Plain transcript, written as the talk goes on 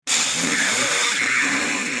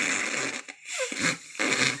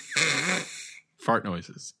fart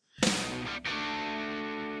noises.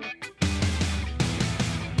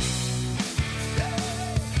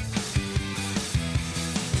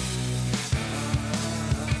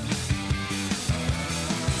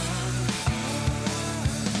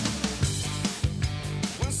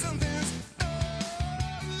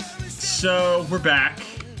 So we're back.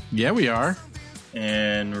 Yeah, we are.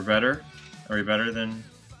 And we're better. Are we better than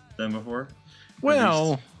before?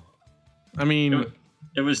 Well, I mean,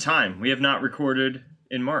 it was time. We have not recorded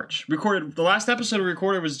in March. The last episode we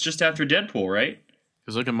recorded was just after Deadpool, right? It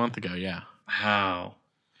was like a month ago, yeah. Wow.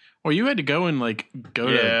 Well, you had to go and go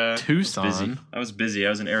to Tucson. I was busy.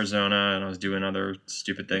 I was in Arizona and I was doing other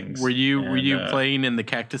stupid things. Were you playing in the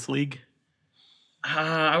Cactus League?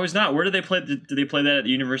 I was not. Where did they play? Did they play that at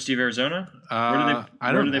the University of Arizona? I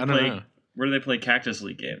don't know. Where do they play Cactus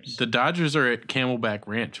League games? The Dodgers are at Camelback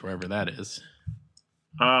Ranch, wherever that is.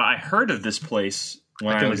 I heard of this place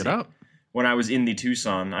when I was in the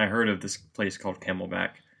Tucson. I heard of this place called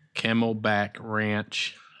Camelback. Camelback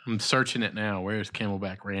Ranch. I'm searching it now. Where's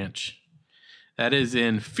Camelback Ranch? That is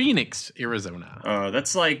in Phoenix, Arizona.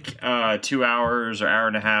 That's like 2 hours or hour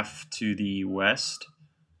and a half to the west.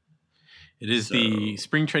 It is the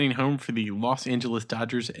spring training home for the Los Angeles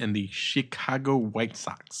Dodgers and the Chicago White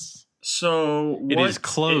Sox. So it is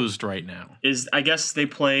closed right now. I guess they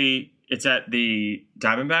play. It's at the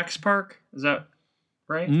Diamondbacks Park. Is that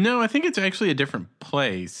right? No, I think it's actually a different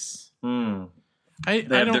place. They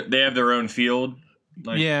have their own field.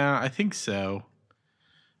 Yeah, I think so.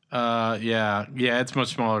 Yeah, it's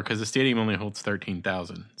much smaller because the stadium only holds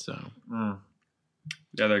 13,000. So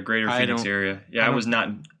yeah, the greater Phoenix area. Yeah, I was not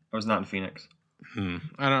in Phoenix.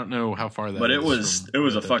 I don't know how far that is. But it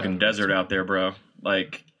was a fucking desert out there, bro.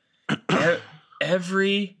 Like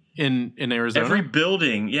every in Arizona, every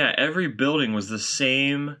building was the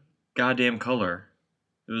same goddamn color.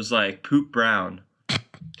 It was like poop brown.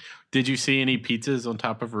 Did you see any pizzas on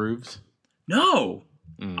top of roofs? No.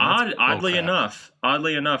 Oddly enough, no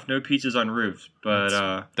pizzas on roofs.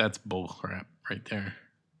 But that's bull crap right there.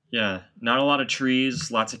 Yeah, not a lot of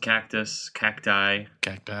trees, lots of cacti.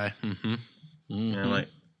 Mm-hmm. Yeah,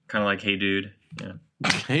 kind of like Hey Dude. Yeah.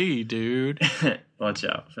 Hey Dude. Watch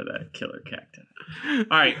out for that killer cacti.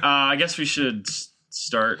 All right, I guess we should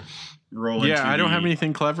start rolling. Yeah, I don't have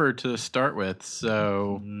anything clever to start with,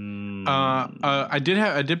 so I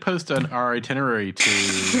did post our itinerary to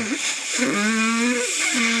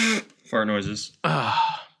fart noises.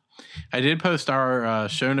 I did post our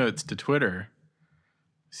show notes to Twitter.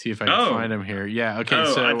 See if I can find them here. Yeah, okay.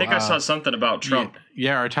 So I think I saw something about Trump.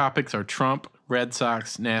 Yeah, our topics are Trump, Red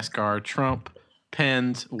Sox, NASCAR, Trump,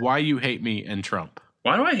 Pens, Why You Hate Me, and Trump.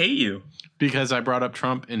 Why do I hate you? Because I brought up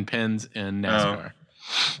Trump and Pens and NASCAR.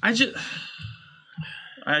 I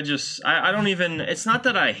don't even. It's not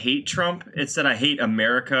that I hate Trump. It's that I hate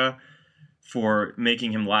America for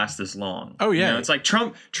making him last this long. Oh yeah, it's like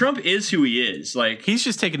Trump is who he is. Like he's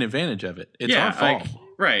just taking advantage of it. It's our fault.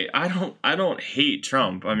 Right. I don't hate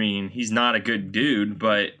Trump. I mean, he's not a good dude,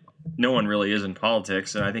 but no one really is in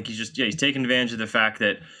politics. And I think he's taking advantage of the fact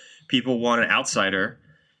that people want an outsider.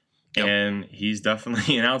 Yep. And he's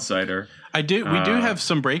definitely an outsider. We do have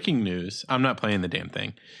some breaking news. I'm not playing the damn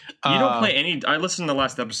thing. You don't play any. I listened to the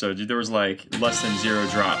last episode. There was like less than 0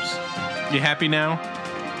 drops. You happy now?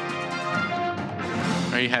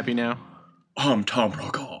 Are you happy now? I'm Tom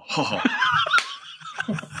Brokaw.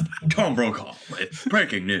 Tom Brokaw with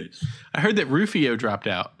breaking news. I heard that Rufio dropped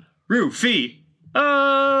out. Rufy?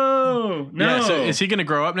 Oh, no. Yeah, so is he going to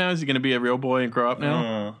grow up now? Is he going to be a real boy and grow up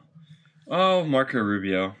now? Oh, Marco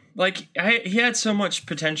Rubio. Like, he had so much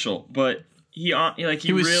potential, but he was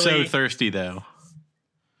really so thirsty, though.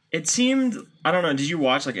 It seemed, I don't know, did you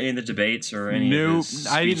watch like any of the debates or any of his speeches?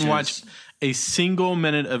 I didn't watch a single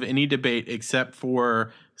minute of any debate except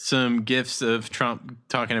for some gifs of Trump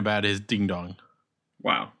talking about his ding-dong.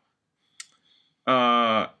 Wow.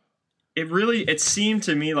 It seemed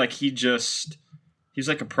to me like he was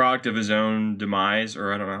like a product of his own demise,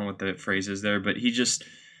 or I don't know what the phrase is there, but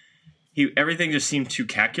everything just seemed too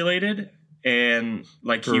calculated, and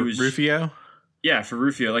like for Rufio? Yeah, for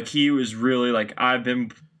Rufio. Like he was really like, I've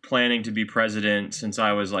been planning to be president since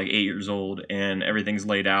I was like 8 years old, and everything's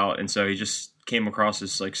laid out, and so he just came across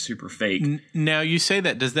as like super fake. Now you say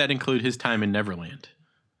that, does that include his time in Neverland?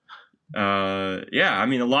 Yeah, I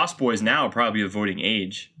mean the Lost Boys now are probably of voting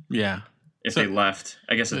age. Yeah. If they left.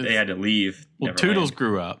 I guess if they had to leave. Well, Toodles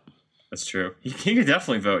grew up. That's true. He could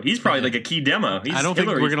definitely vote. He's probably like a key demo. I don't think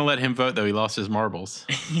we're going to let him vote, though. He lost his marbles.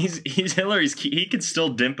 He's Hillary's key. He could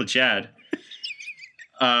still dimp a Chad.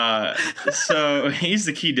 So he's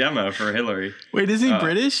the key demo for Hillary. Wait, is he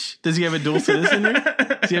British? Does he have a dual citizenship?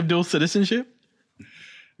 Does he have dual citizenship?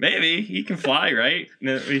 Maybe he can fly, right?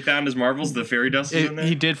 He found his marbles. The fairy dust is in there.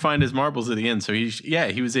 He did find his marbles at the end, so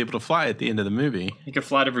he was able to fly at the end of the movie. He could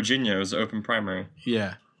fly to Virginia. It was an open primary.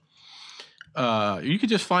 Yeah. You could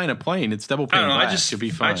just fly in a plane. It's double pane glass. You'll be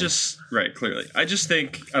fine. Right, clearly. I just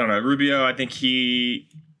think, I don't know, Rubio, I think he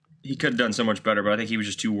could have done so much better, but I think he was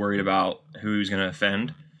just too worried about who he was going to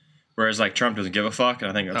offend. Whereas, like, Trump doesn't give a fuck, and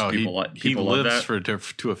I think that's people love that. He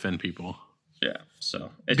lives to offend people. Yeah,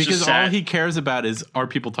 so it's because just sad. all he cares about is, are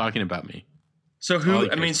people talking about me? So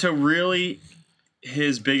so really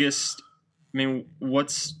his biggest,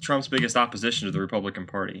 what's Trump's biggest opposition to the Republican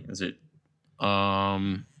Party? Is it,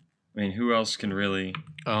 who else can really,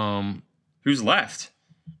 who's left?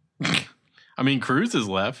 Cruz is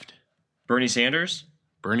left. Bernie Sanders?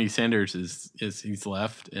 Bernie Sanders he's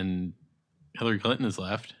left, and Hillary Clinton is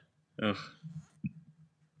left. Ugh.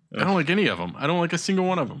 I don't like any of them. I don't like a single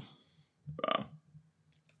one of them. Wow.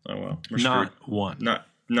 Oh, well. We're Not screwed. one. Not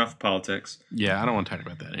enough politics. Yeah, I don't want to talk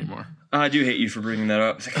about that anymore. I do hate you for bringing that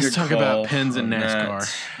up. Let's talk about pens and NASCAR.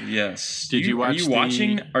 That. Yes. Did you watch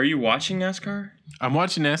Are you watching NASCAR? I'm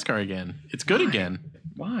watching NASCAR again. It's good again.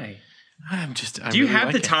 Why? Do you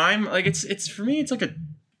have the time? Like, it's for me, do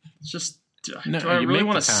I really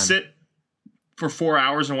want to sit for 4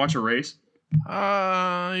 hours and watch a race?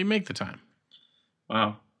 You make the time.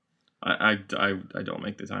 Wow. I don't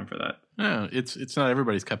make the time for that. No, it's not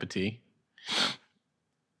everybody's cup of tea.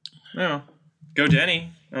 No. Go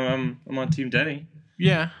Denny. I'm on Team Denny.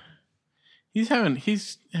 Yeah. He's having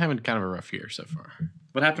kind of a rough year so far.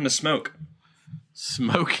 What happened to Smoke?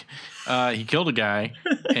 He killed a guy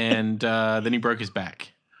and then he broke his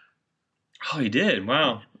back. Oh, he did.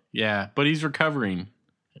 Wow. Yeah, but he's recovering.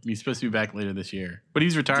 He's supposed to be back later this year. But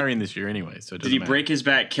he's retiring this year anyway, so it doesn't matter. Break his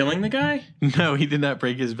back killing the guy? No, he did not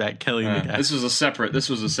break his back killing the guy. This was a separate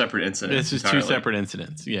incident. This is two separate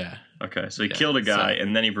incidents, yeah. Okay, so he killed a guy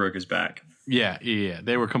and then he broke his back. Yeah.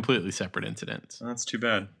 They were completely separate incidents. That's too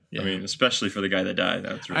bad. Yeah. Especially for the guy that died.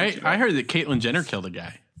 That's really too bad. I heard that Caitlyn Jenner killed a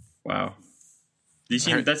guy. Wow.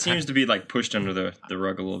 That seems to be like pushed under the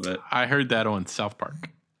rug a little bit. I heard that on South Park.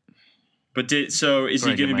 But is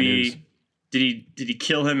he going to be? Did he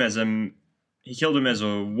kill him as he killed him as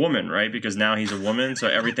a woman, right? Because now he's a woman. So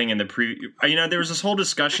everything in the there was this whole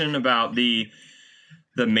discussion about the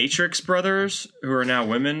Matrix brothers who are now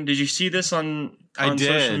women. Did you see this on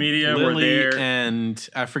social media? Lily and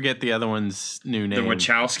I forget the other one's new name. The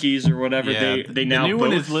Wachowskis or whatever. Yeah, they now the new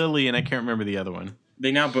one is Lily, and I can't remember the other one.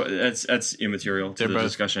 They now that's immaterial to the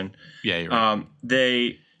discussion. Yeah, you're right.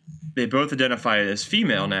 They both identify as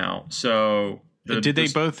female now. So have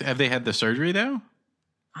they had the surgery though?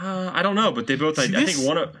 I don't know, but they both.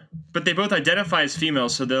 But they both identify as female.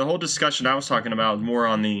 So the whole discussion I was talking about more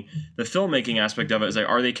on the filmmaking aspect of it is like,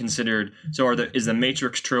 are they considered? So is the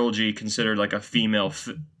Matrix trilogy considered like a female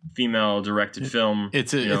directed film?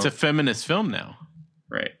 It's a feminist film now,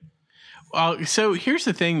 right? So here's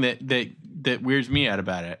the thing that weirds me out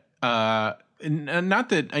about it. Not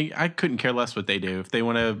that I couldn't care less what they do. If they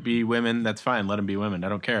want to be women, that's fine. Let them be women. I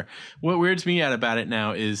don't care. What weirds me out about it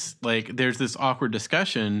now is like there's this awkward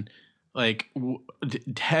discussion. Like,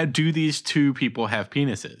 do these two people have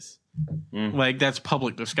penises? Like that's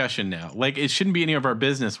public discussion now. Like it shouldn't be any of our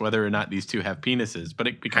business whether or not these two have penises. But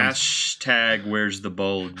it becomes hashtag where's the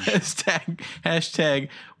bulge? Hashtag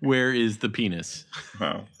where is the penis?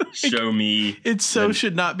 Wow. Show me. It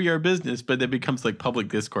should not be our business, but it becomes like public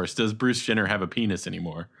discourse. Does Bruce Jenner have a penis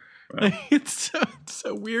anymore? Wow. Like, it's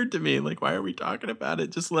so weird to me. Like, why are we talking about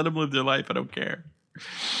it? Just let them live their life. I don't care.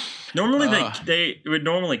 Normally, they would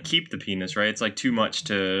normally keep the penis, right? It's like too much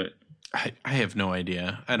to. I have no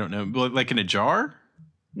idea. I don't know. Like in a jar?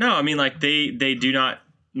 No, I mean like they do not.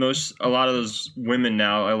 A lot of those women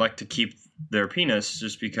now elect to keep their penis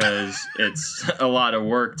just because it's a lot of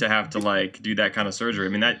work to have to like do that kind of surgery. I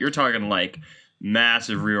mean that you're talking like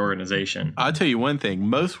massive reorganization. I'll tell you one thing.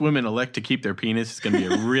 Most women elect to keep their penis. It's going to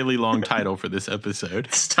be a really long title for this episode.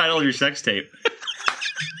 It's the title of your sex tape.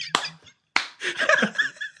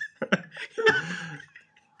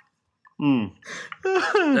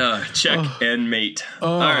 Check and mate.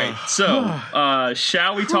 All right, so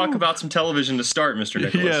shall we talk about some television to start, Mr.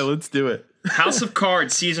 Nicholas? Yeah, let's do it. House of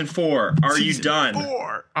Cards season 4. Are you done?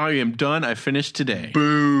 4. I am done. I finished today.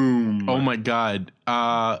 Boom. Oh my god.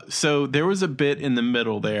 So there was a bit in the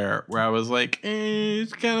middle there where I was like,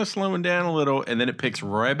 it's kind of slowing down a little, and then it picks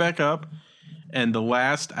right back up. And the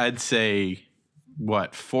last, I'd say,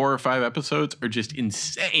 4 or 5 episodes are just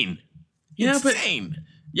insane. Yeah, insane.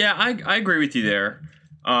 Yeah, I agree with you there.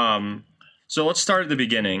 So let's start at the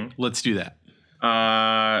beginning. Let's do that.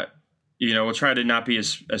 We'll try to not be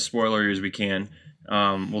as spoilery as we can.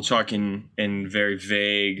 We'll talk in very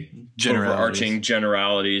vague, overarching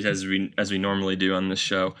generalities as we normally do on this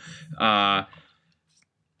show.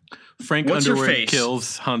 Frank Underwood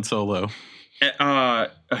kills Han Solo.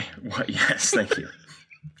 Yes, thank you.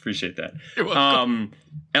 Appreciate that. You're welcome.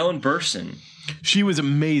 Ellen Burstyn. She was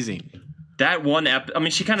amazing. That one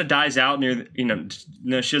she kind of dies out near. No,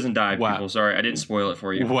 she doesn't die. Wow. People, sorry, I didn't spoil it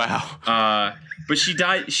for you. Wow. But she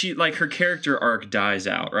died. She her character arc dies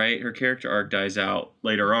out, right? Her character arc dies out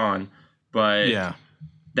later on. But yeah,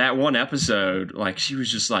 that one episode, she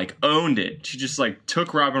was just owned it. She just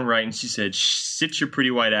took Robin Wright and she said, "Sit your pretty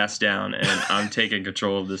white ass down, and I'm taking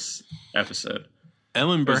control of this episode."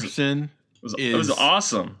 Ellen Burstyn it was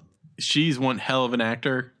awesome. She's one hell of an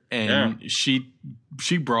actor, and she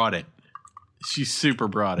brought it. She super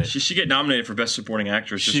brought it. She should get nominated for Best Supporting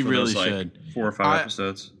Actress. She really should. 4 or 5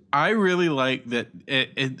 episodes. I really like that.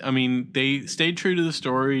 They stayed true to the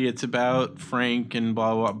story. It's about Frank and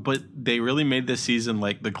blah blah, but they really made this season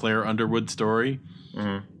like the Claire Underwood story.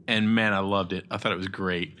 Mm-hmm. And man, I loved it. I thought it was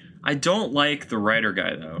great. I don't like the writer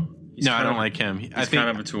guy though. I don't like him. He's kind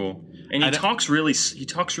of a tool, and he talks really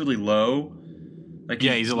low.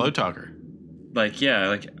 He's a low talker. What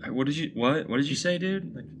did you say,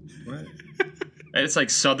 dude? What?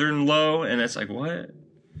 It's Southern low, and it's what?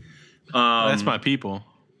 That's my people.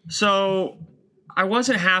 So I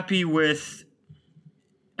wasn't happy with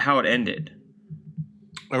how it ended.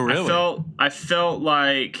 Oh, really? I felt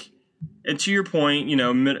like, and to your point,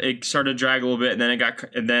 it started to drag a little bit,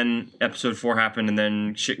 and then episode 4 happened, and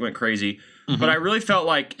then shit went crazy. Mm-hmm. But I really felt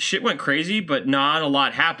like shit went crazy, but not a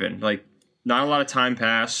lot happened. Not a lot of time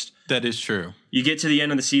passed. That is true. You get to the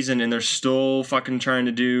end of the season, and they're still fucking trying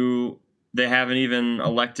to do. They haven't even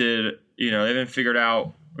elected. They haven't figured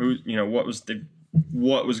out who.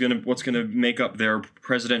 What's gonna make up their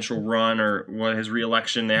presidential run or what his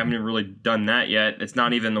reelection. They haven't even really done that yet. It's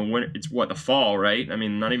not even the winter. It's the fall, right? I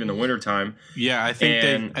mean, not even the winter time. Yeah, I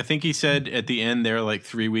think he said at the end they're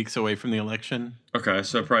 3 weeks away from the election. Okay,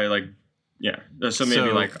 so probably so maybe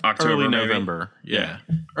October, early maybe. November. Yeah.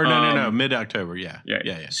 Or no, mid October. Yeah.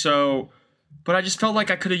 So, but I just felt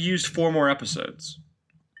like I could have used 4 more episodes.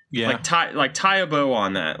 Yeah. Tie a bow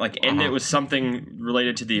on that. End it with something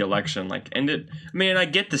related to the election. End it. I mean, I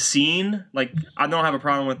get the scene. I don't have a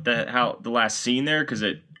problem with the last scene there because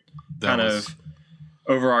it of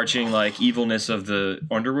overarching evilness of the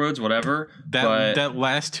Underwoods, whatever. That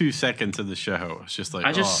last 2 seconds of the show was just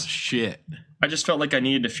oh shit. I just felt like I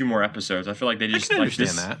needed a few more episodes. I feel like they just I can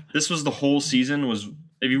understand that. This was the whole season. Was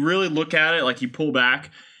if you really look at it, you pull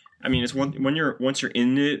back. I mean, it's once you're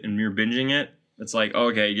in it and you're binging it. It's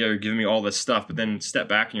okay, you're giving me all this stuff, but then step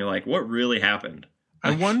back and you're like, what really happened? I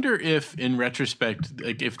wonder if, in retrospect,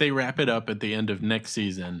 if they wrap it up at the end of next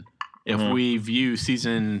season, if we view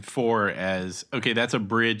season 4 as, okay, that's a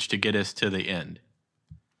bridge to get us to the end.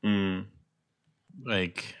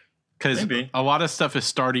 Because a lot of stuff is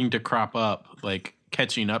starting to crop up,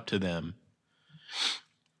 catching up to them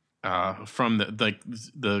from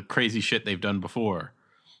the crazy shit they've done before.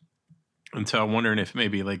 And so I'm wondering if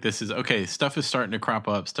maybe this is okay. Stuff is starting to crop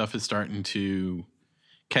up. Stuff is starting to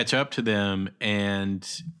catch up to them, and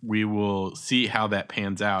we will see how that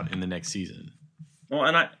pans out in the next season. Well,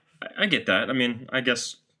 and I get that. I mean, I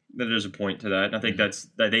guess that there's a point to that. And I think that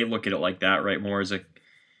they look at it like that, right? More as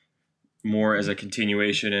a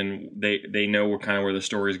continuation, and they know where the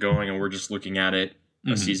story is going, and we're just looking at it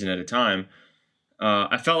a season at a time.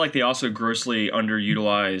 I felt like they also grossly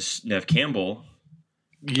underutilized Neve Campbell.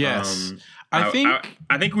 Yes. I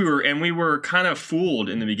think we were kind of fooled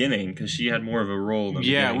in the beginning because she had more of a role in the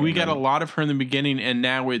beginning. Yeah, we got a lot of her in the beginning, and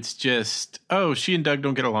now it's just, she and Doug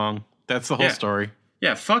don't get along. That's the whole story.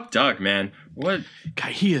 Yeah, fuck Doug, man. What?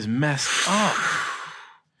 God, he is messed up.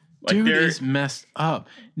 Dude is messed up.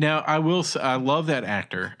 Now, I love that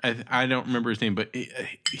actor. I don't remember his name, but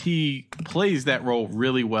he plays that role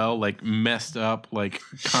really well, messed up,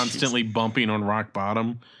 constantly bumping on rock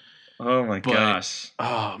bottom. Oh my gosh!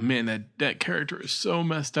 Oh man, that character is so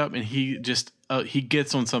messed up, and he just he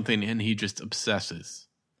gets on something and he just obsesses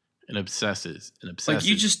and obsesses and obsesses.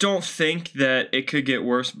 You just don't think that it could get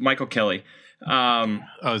worse. Michael Kelly.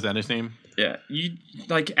 Is that his name? Yeah. You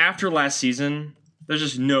after last season, there's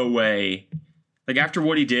just no way. After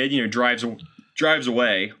what he did, drives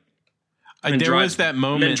away. Was that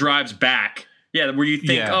moment. And then drives back. Yeah, where you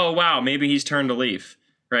think, oh wow, maybe he's turned a leaf,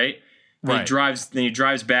 right? Right. He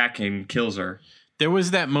drives back and kills her. There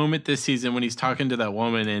was that moment this season when he's talking to that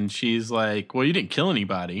woman and she's like, well, you didn't kill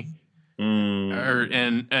anybody.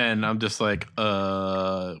 And I'm just like,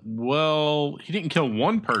 well, he didn't kill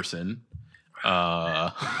one person.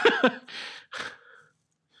 Yeah.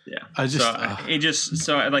 I just you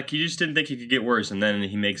just didn't think he could get worse, and then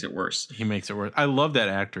he makes it worse. He makes it worse. I love that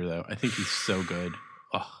actor though. I think he's so good.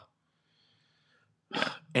 Oh. Yeah.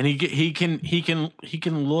 And he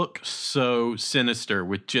can look so sinister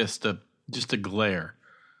with just a glare.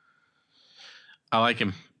 I like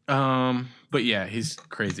him. But yeah, he's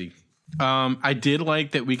crazy. I did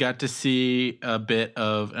like that we got to see a bit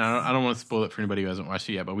of, and I don't want to spoil it for anybody who hasn't watched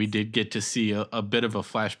it yet, but we did get to see a bit of a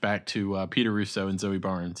flashback to Peter Russo and Zoe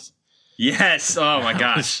Barnes. Yes. Oh my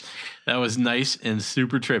gosh. That was nice and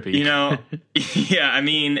super trippy. You know, yeah, I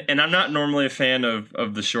mean, and I'm not normally a fan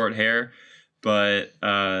of the short hair, but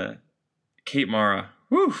Kate Mara,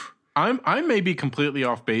 whew. I may be completely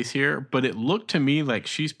off base here, but it looked to me like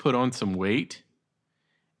she's put on some weight.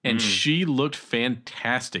 And she looked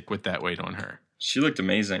fantastic with that weight on her. She looked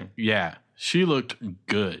amazing. Yeah, she looked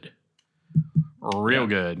good. Real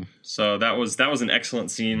good. So that was an excellent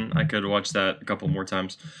scene. I could watch that a couple more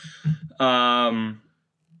times. But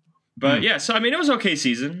yeah, so I mean, it was okay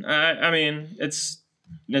season. I mean, it's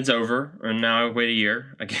over, and now I wait a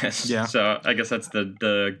year, I guess. Yeah. So I guess that's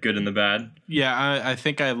the good and the bad. Yeah, I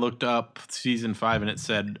think I looked up season 5 and it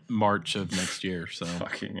said March of next year. So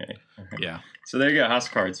fucking A. Okay. Yeah. So there you go, House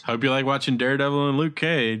of Cards. Hope you like watching Daredevil and Luke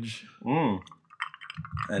Cage.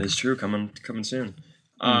 That is true. Coming soon.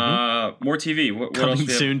 More TV. What coming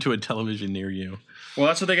else soon to a television near you. Well,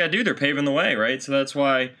 that's what they got to do. They're paving the way, right? So that's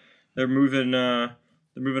why they're moving. They're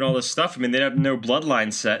moving all this stuff. I mean, they have no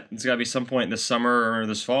Bloodline set. It's got to be some point this summer or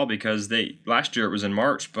this fall because last year it was in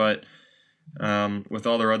March, but with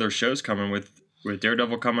all their other shows coming, with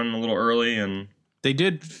Daredevil coming a little early, and they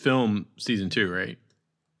did film season 2, right?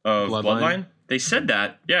 Of Bloodline? They said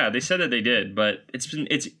that. Yeah, they said that they did, but it's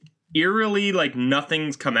eerily like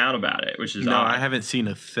nothing's come out about it, which is odd. I haven't seen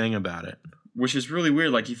a thing about it. Which is really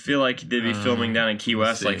weird. Like you feel like they'd be filming down in Key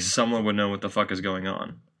West, like someone would know what the fuck is going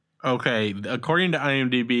on. Okay, according to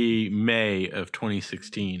IMDb, May of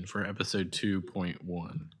 2016 for episode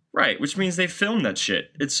 2.1. Right, which means they filmed that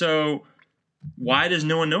shit. It's so why does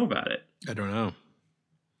no one know about it? I don't know.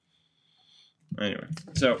 Anyway,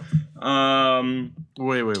 so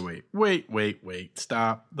wait.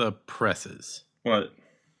 Stop the presses. What?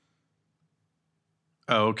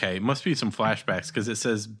 Oh, okay. It must be some flashbacks because it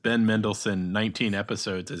says Ben Mendelsohn 19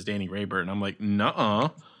 episodes as Danny Rayburn. I'm like,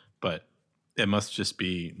 nuh-uh. But it must just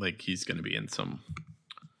be like he's going to be in some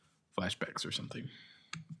flashbacks or something.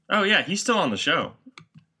 Oh yeah, he's still on the show.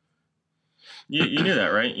 You knew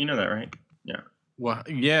that, right? You know that, right? Yeah. Well,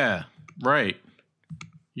 yeah, right.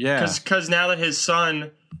 Yeah, because now that his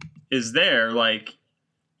son is there, like,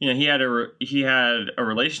 you know, he had a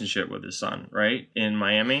relationship with his son, right, in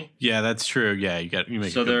Miami. Yeah, that's true. Yeah, you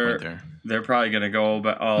make a good point there. They're probably gonna go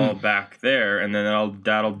all back there, and then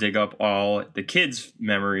that'll dig up all the kids'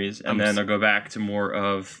 memories, and then they'll go back to more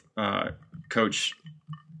of Coach.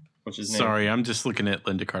 What's his name? Sorry, I'm just looking at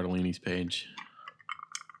Linda Cardellini's page.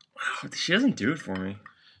 She doesn't do it for me.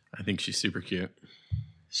 I think she's super cute.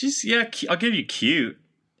 I'll give you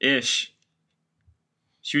cute-ish.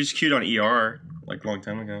 She was cute on ER, like a long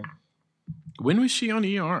time ago. When was she on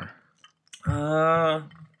ER? I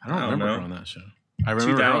don't remember her on that show. I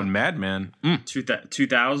remember her on Mad Men.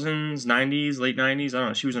 2000s, 90s, late 90s. I don't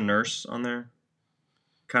know. She was a nurse on there.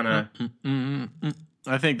 Kind of.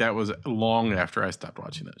 I think that was long after I stopped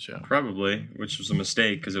watching that show. Probably, which was a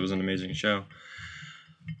mistake because it was an amazing show.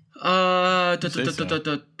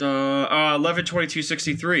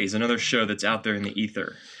 11/22/63 is another show that's out there in the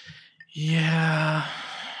ether. Yeah.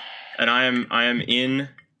 And I'm in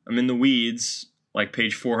the weeds, like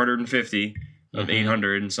page 450 of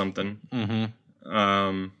 800 and something.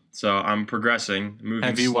 Mm-hmm. So I'm progressing, moving.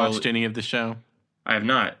 Have you slowly. watched any of the show? I have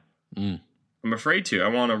not. I'm afraid to. I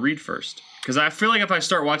want to read first because I feel like if I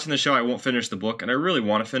start watching the show, I won't finish the book, and I really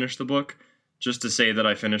want to finish the book just to say that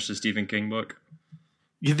I finished the Stephen King book.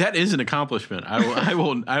 Yeah, that is an accomplishment. I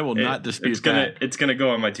will not dispute that. It's gonna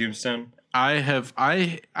go on my tombstone. I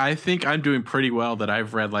think I'm doing pretty well that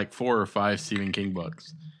I've read like 4 or 5 Stephen King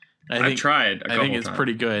books. I've tried. I think it's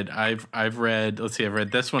pretty good. I've read. Let's see. I've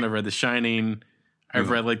read this one. I've read The Shining.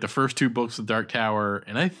 I've read like the first 2 books of Dark Tower,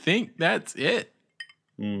 and I think that's it.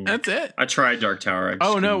 That's it. I tried Dark Tower.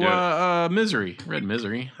 Misery. Read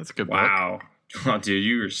Misery. That's a good book. Wow. Oh, dude,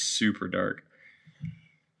 you are super dark.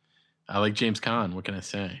 I like James Caan. What can I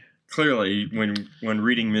say? Clearly, when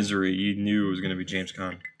reading Misery, you knew it was going to be James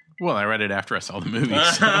Caan. Well, I read it after I saw the movie.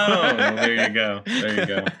 So. Oh, there you go.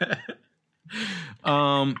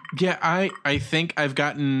 Yeah, I think I've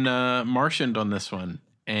gotten Martianed on this one,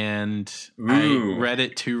 and Ooh, I read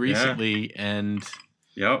it too recently, and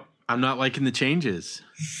I'm not liking the changes.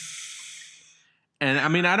 And I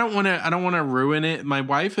mean, I don't want to ruin it. My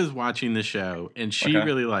wife is watching the show and she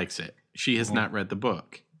really likes it. She has not read the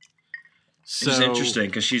book. So it's interesting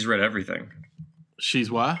because she's read everything.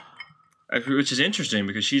 She's what? Which is interesting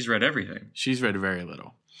because she's read everything. She's read very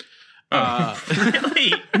little.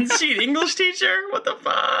 Really? Is she an English teacher? What the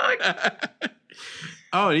fuck?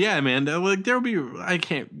 Oh yeah, man. Like there'll be, I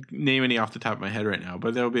can't name any off the top of my head right now,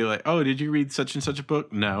 but there'll be like, oh, did you read such and such a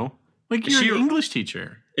book? No. Like you're an English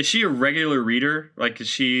teacher. Is she a regular reader? Like, is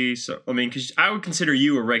she? So, I mean, because I would consider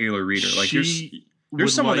you a regular reader. Like, you're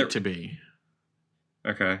someone that to be.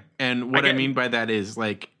 Okay. And what I mean by that is,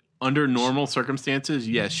 like, under normal circumstances,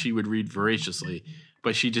 yes, she would read voraciously,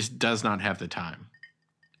 but she just does not have the time.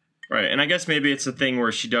 Right, and I guess maybe it's a thing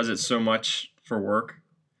where she does it so much for work.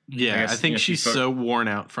 Yeah, I think she's so worn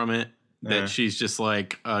out from it that she's just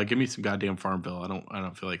like, give me some goddamn Farmville. I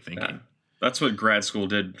don't feel like thinking. Yeah. That's what grad school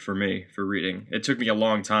did for me for reading. It took me a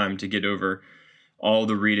long time to get over all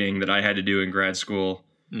the reading that I had to do in grad school,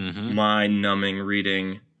 mind-numbing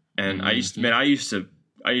reading, and I used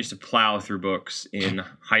to plow through books in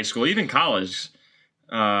high school, even college.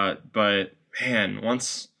 But man,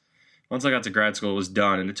 once I got to grad school, it was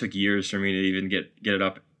done, and it took years for me to even get it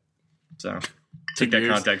up. So take that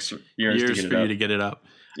context, years to get it up. You to get it up.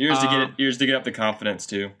 Years to get up the confidence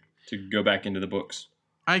to go back into the books.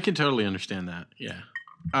 I can totally understand that. Yeah.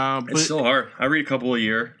 It's still hard. I read a couple a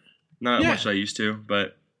year. Not as much as I used to,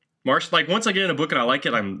 but once I get in a book and I like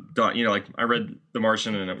it, I'm done. You know, like I read The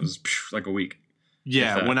Martian and it was like a week.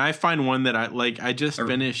 Yeah, when I find one that I like, I just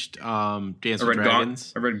finished Dance with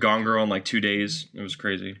Dragons. I read Gone Girl in like 2 days. It was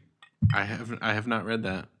crazy. I have not read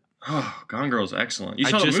that. Oh, Gone Girl is excellent. You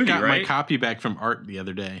saw the movie, right? I just got my right? copy back from Art the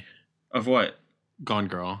other day. Of what? Gone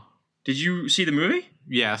Girl. Did you see the movie?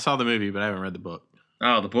 Yeah, I saw the movie, but I haven't read the book.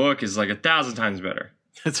 Oh, the book is like 1,000 times better.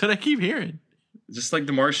 That's what I keep hearing. Just like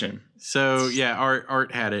The Martian. So, yeah,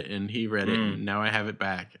 Art had it, and he read it, and now I have it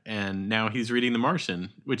back. And now he's reading The Martian,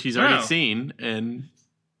 which he's already seen, and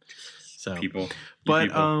so... But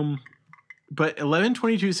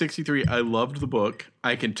 11/22/63, I loved the book.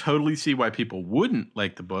 I can totally see why people wouldn't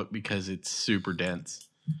like the book, because it's super dense.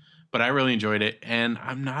 But I really enjoyed it, and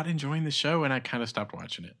I'm not enjoying the show, and I kind of stopped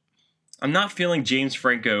watching it. I'm not feeling James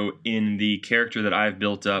Franco in the character that I've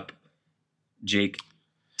built up, Jake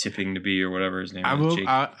Tipping to be, or whatever his name is.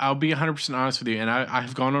 I'll be 100% honest with you, and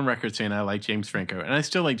I've gone on record saying I like James Franco, and I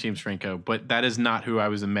still like James Franco, but that is not who I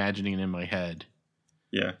was imagining in my head.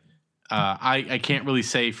 Yeah. I can't really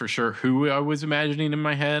say for sure who I was imagining in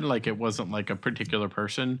my head. Like, it wasn't like a particular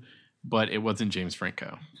person, but it wasn't James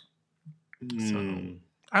Franco. So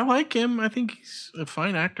I like him. I think he's a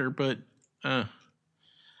fine actor, but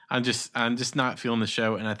I'm just not feeling the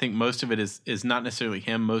show, and I think most of it is not necessarily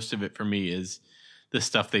him. Most of it for me is the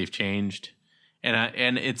stuff they've changed,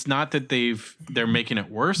 and it's not that they're making it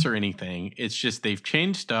worse or anything. It's just they've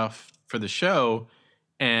changed stuff for the show,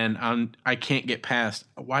 and I can't get past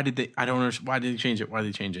why did they? I don't understand why did they change it? Why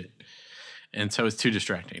did they change it? And so it's too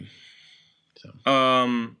distracting.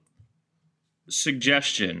 So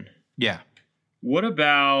suggestion. Yeah. What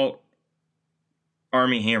about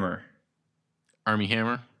Armie Hammer? Armie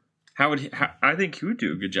Hammer? I think he would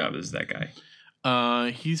do a good job as that guy.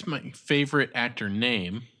 He's my favorite actor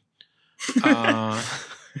name. Armie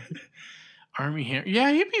Hammer.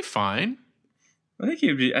 Yeah, he'd be fine. I think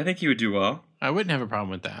he would do well. I wouldn't have a problem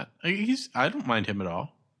with that. I don't mind him at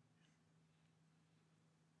all.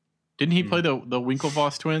 Didn't he play the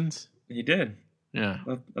Winklevoss twins? He did. Yeah.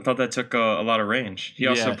 I thought that took a lot of range. He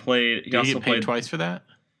also played. He also played twice for that.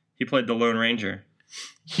 He played the Lone Ranger.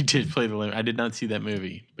 He did play the Lone. I did not see that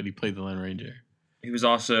movie, but he played the Lone Ranger. He was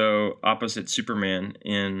also opposite Superman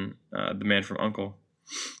in The Man from U.N.C.L.E.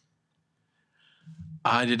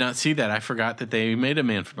 I did not see that. I forgot that they made a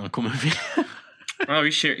Man from U.N.C.L.E. movie. Oh,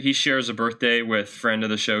 he shares a birthday with friend of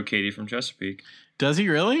the show, Katie from Chesapeake. Does he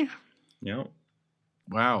really? Yep.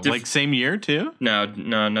 Wow. Like same year too? No,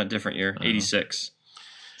 not different year. 86.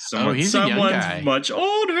 He's a young guy. Much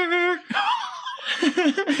older.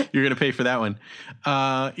 You're gonna pay for that one.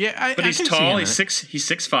 But he's tall. He's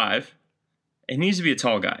 6'5", and he needs to be a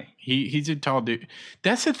tall guy. He's a tall dude.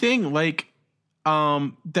 That's the thing. Like,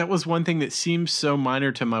 that was one thing that seems so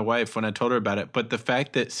minor to my wife when I told her about it. But the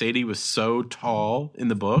fact that Sadie was so tall in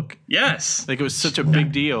the book, yes, like it was such a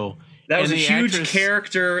big deal. That was a huge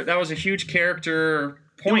character. That was a huge character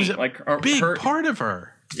point. It was a big part of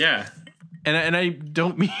her. Yeah, and I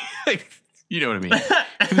don't mean like, you know what I mean.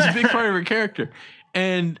 It was a big part of her character,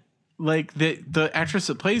 and like the actress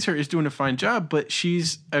that plays her is doing a fine job, but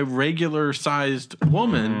she's a regular sized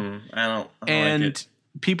woman. I don't and like it.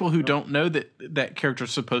 People who don't know that character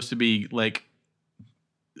is supposed to be like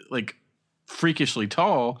freakishly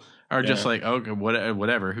tall are just like, okay,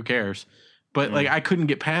 whatever, who cares? But like, I couldn't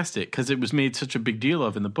get past it because it was made such a big deal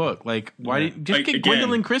of in the book. Like, why didn't just get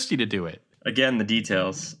Gwendolyn Christie to do it? Again, the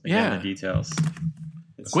details. The details.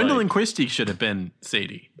 It's Gwendolyn Christie should have been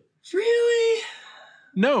Sadie. Really?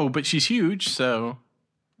 No, but she's huge, so.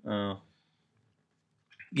 Oh.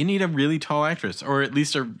 You need a really tall actress, or at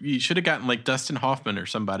least you should have gotten like Dustin Hoffman or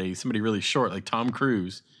somebody really short, like Tom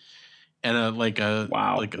Cruise, and a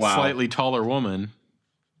slightly taller woman.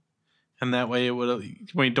 And that way it would.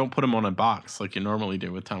 Don't put him on a box like you normally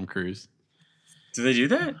do with Tom Cruise. Do they do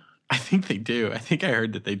that? I think they do. I think I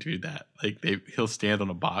heard that they do that. Like he'll stand on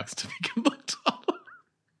a box to make him look taller.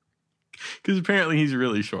 Because apparently he's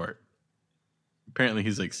really short. Apparently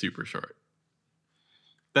he's like super short.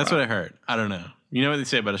 That's what I heard. I don't know. You know what they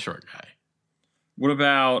say about a short guy. What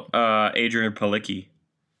about Adrienne Palicki?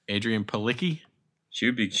 Adrienne Palicki?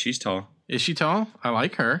 She's tall. Is she tall? I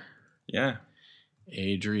like her. Yeah.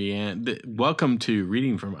 Adrienne. Welcome to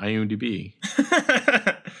Reading from IMDb.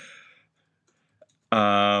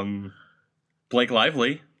 Blake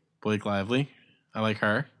Lively. Blake Lively. I like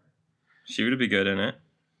her. She would be good in it.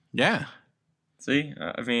 Yeah. See?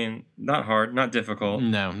 I mean, not hard, not difficult.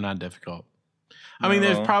 No, not difficult. I mean,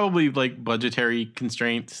 there's probably like budgetary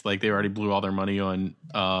constraints. Like they already blew all their money on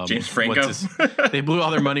James Franco. They blew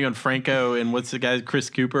all their money on Franco and what's the guy?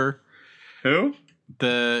 Chris Cooper. Who?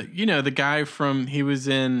 The guy from he was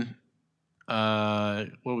in. What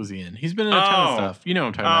was he in? He's been in a ton of stuff. You know what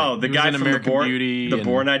I'm talking about. Oh, the guy from American Beauty. The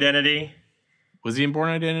Bourne Identity. Was he in Bourne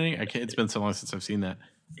Identity? It's been so long since I've seen that.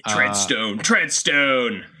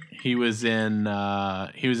 Treadstone. He was in the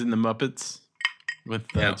Muppets. With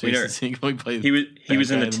Jason Segel, he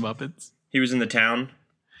was in the Muppets. He was in The Town.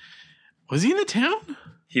 Was he in The Town?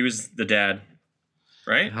 He was the dad,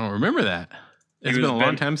 right? I don't remember that. It's been a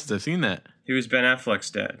long time since I've seen that. He was Ben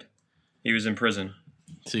Affleck's dad. He was in prison.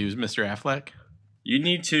 So he was Mr. Affleck? You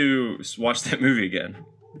need to watch that movie again.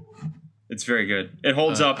 It's very good. It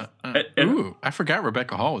holds up. I forgot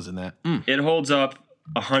Rebecca Hall was in that. It holds up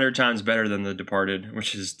 100 times better than The Departed,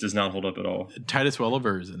 which does not hold up at all. Titus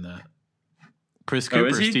Welliver is in that. Chris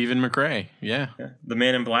Cooper, Stephen McRae. Yeah. The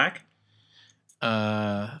Man in Black?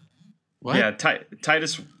 What? Yeah,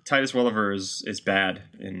 Titus Welliver is bad.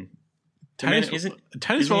 Titus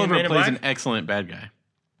Welliver plays an excellent bad guy.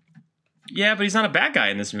 Yeah, but he's not a bad guy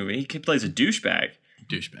in this movie. He plays a douchebag.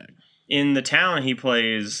 In The Town, he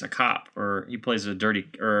plays a cop, or he plays a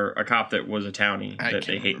cop that was a townie that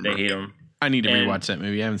they hate him. I need to rewatch that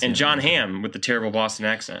movie. I haven't seen it. And John Hamm with the terrible Boston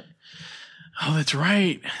accent. Oh, that's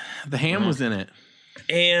right. The Ham was in it.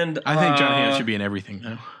 And I think John Hamm should be in everything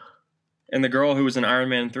now. And the girl who was in Iron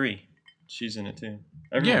Man 3. She's in it too.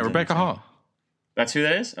 Everyone's Rebecca Hall. That's who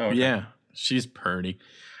that is? Oh, okay. Yeah. She's pretty.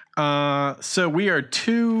 So we are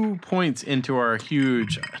 2 points into our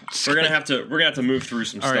huge. We're gonna have to move through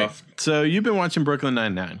some stuff. Right. So you've been watching Brooklyn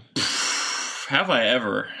Nine-Nine. Have I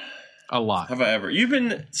ever? A lot. Have I ever? You've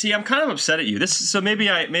been. See, I'm kind of upset at you. Maybe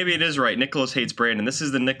it is right. Nicholas hates Brandon. This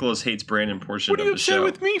is the Nicholas hates Brandon portion of the show. What are you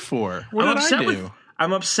upset with me for? What did I do?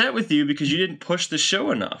 I'm upset with you because you didn't push the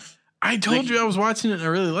show enough. I told you I was watching it and I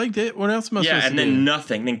really liked it. What else am I supposed to do? Yeah, and then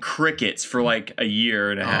nothing. Then crickets for like a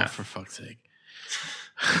year and a half. Oh, for fuck's sake.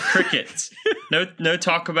 Crickets. No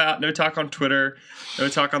talk on Twitter. No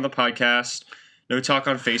talk on the podcast. No talk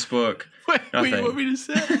on Facebook. What do you want me to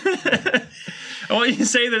say? I want you to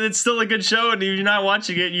say that it's still a good show, and if you're not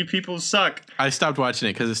watching it, you people suck. I stopped watching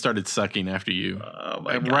it because it started sucking after you. Oh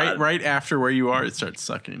my God. Right after where you are, it starts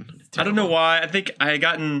sucking. I don't know why. I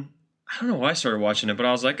don't know why I started watching it, but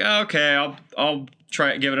I was like, oh, okay, I'll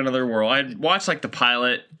try give it another whirl. I watched like the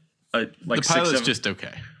pilot. The pilot's just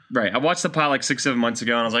okay. Right. I watched the pilot like 6-7 months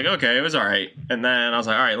ago, and I was like, okay, it was all right. And then I was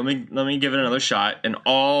like, all right, let me give it another shot. And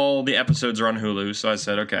all the episodes are on Hulu, so I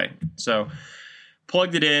said, okay. So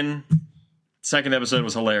plugged it in. Second episode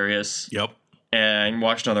was hilarious. Yep. And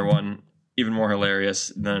watched another one, even more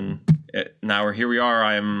hilarious. Now here we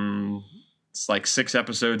are. It's like 6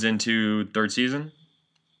 episodes into third season.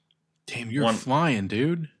 Damn, you're flying,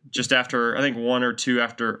 dude. Just after, I think 1 or 2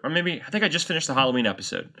 after, or maybe, I think I just finished the Halloween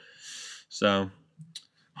episode. So,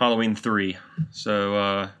 Halloween 3.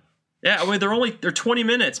 So, yeah, I mean, they're 20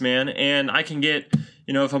 minutes, man. And I can get,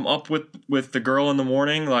 if I'm up with the girl in the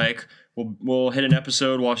morning, like, we'll hit an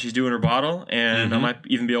episode while she's doing her bottle, and I might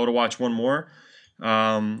even be able to watch one more.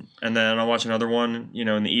 And then I'll watch another one,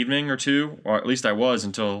 in the evening or 2, or at least I was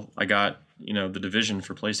until I got, the Division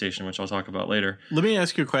for PlayStation, which I'll talk about later. Let me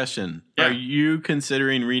ask you a question. Yeah. Are you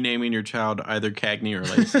considering renaming your child either Cagney or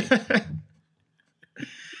Lacey?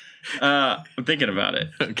 I'm thinking about it.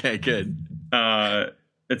 Okay, good.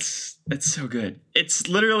 It's so good. It's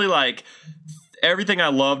literally like everything I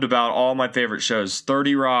loved about all my favorite shows: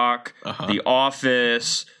 30 Rock, The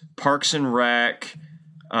Office, Parks and Rec.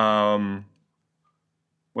 What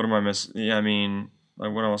am I missing? Yeah, I mean,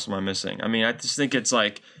 like, what else am I missing? I mean, I just think it's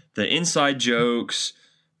like the inside jokes,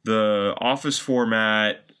 the Office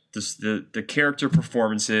format, the character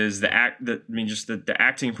performances, the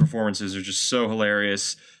acting performances are just so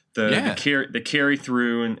hilarious. The carry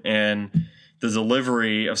through and the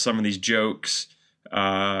delivery of some of these jokes.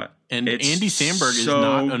 And Andy Samberg is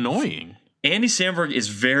not annoying. Andy Samberg is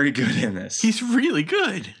very good in this. He's really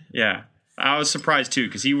good. Yeah. I was surprised too,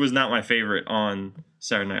 because he was not my favorite on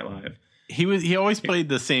Saturday Night Live. He always played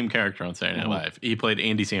the same character on Saturday Night Live. He played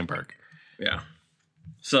Andy Samberg. Yeah.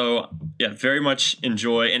 So yeah, very much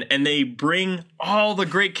enjoy, and they bring all the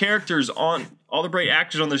great characters on, all the great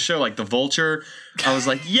actors on the show, like the Vulture. I was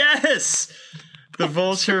like, yes, the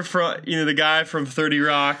Vulture from the guy from 30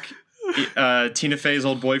 Rock, Tina Fey's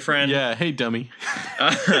old boyfriend. Yeah. Hey, dummy.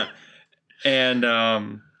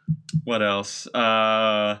 And what else?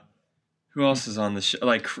 Who else is on the show?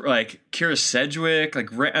 Like Kira Sedgwick. I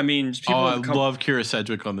love Kira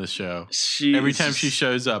Sedgwick on this show. Every time she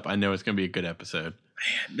shows up, I know it's going to be a good episode.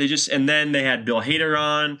 Man, and then they had Bill Hader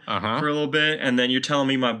on for a little bit, and then you're telling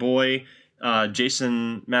me my boy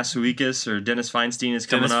Jason Masuikis or Dennis Feinstein is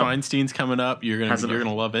coming up. Dennis Feinstein's coming up. You're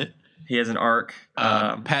gonna love it. He has an arc.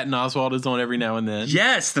 Patton Oswalt is on every now and then.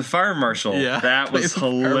 Yes, the fire marshal. Yeah, that was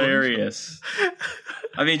hilarious.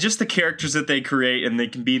 I mean, just the characters that they create, and they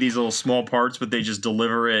can be these little small parts, but they just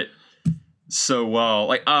deliver it so well.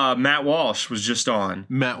 Like Matt Walsh was just on.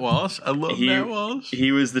 Matt Walsh? I love Matt Walsh.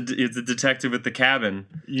 He was the detective at the cabin.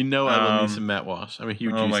 I love me some Matt Walsh. I'm a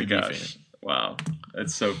huge UCB fan. Wow.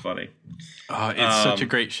 That's so funny. It's such a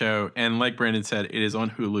great show. And like Brandon said, it is on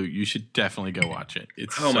Hulu. You should definitely go watch it.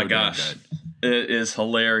 It's my gosh. Good. It is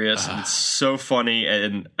hilarious. And it's so funny.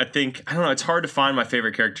 And I don't know, it's hard to find my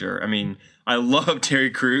favorite character. I mean, I love Terry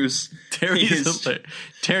Crews. Terry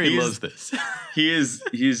loves this. He's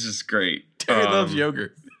just great. Terry loves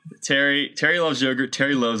yogurt. Terry loves yogurt.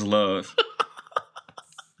 Terry loves love. Oh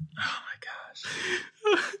my gosh.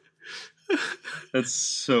 That's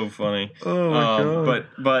so funny. Oh my god!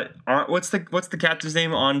 But what's the captain's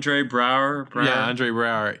name? Andre Brower. Yeah, Andre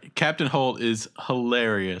Brower. Captain Holt is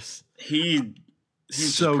hilarious. He's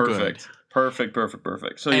so perfect. Good.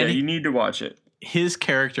 Perfect. So yeah, you need to watch it. His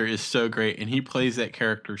character is so great, and he plays that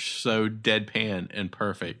character so deadpan and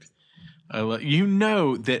perfect.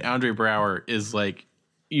 That Andre Brower is like,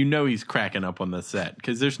 he's cracking up on the set,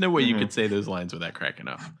 because there's no way you could say those lines without cracking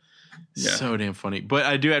up. Yeah. So damn funny. But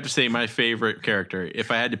I do have to say, my favorite character, if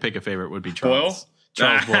I had to pick a favorite, would be Charles.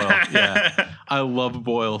 Charles Boyle. Yeah. I love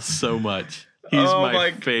Boyle so much. He's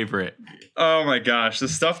my favorite. Oh my gosh. The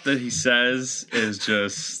stuff that he says is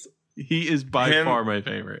just... He is by far my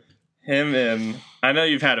favorite. Him and... I know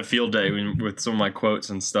you've had a field day with some of my quotes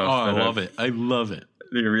and stuff. Oh, I love it. I love it.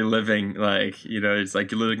 You're reliving, it's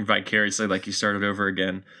like you're living vicariously, like you started over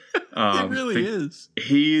again. It really is.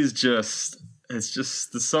 He's just... It's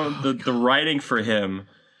just the writing for him,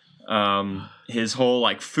 his whole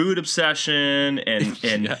like food obsession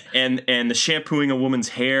and the shampooing a woman's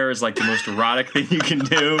hair is like the most erotic thing you can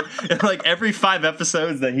do. And like every 5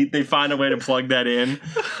 episodes they find a way to plug that in.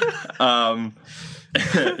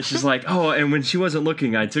 She's like, and when she wasn't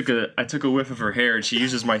looking, I took a whiff of her hair, and she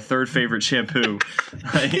uses my 3rd favorite shampoo.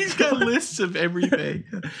 He's got lists of everything.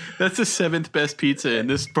 That's the 7th best pizza in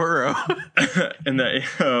this borough. And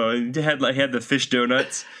he had the fish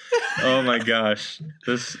donuts. Oh my gosh,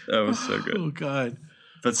 that was so good. Oh god.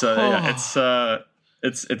 But yeah,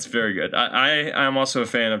 it's very good. I'm also a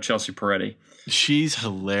fan of Chelsea Peretti. She's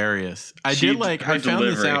hilarious. I found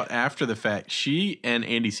this out after the fact. She and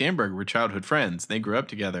Andy Samberg were childhood friends. They grew up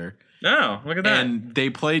together. Oh, look at that. And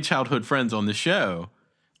they played childhood friends on the show,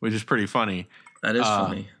 which is pretty funny. That is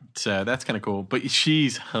funny. So that's kind of cool. But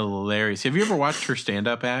she's hilarious. Have you ever watched her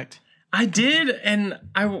stand-up act? I did, and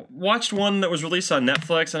I watched one that was released on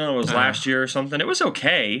Netflix. I don't know, it was last year or something. It was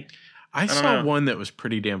okay. I saw one that was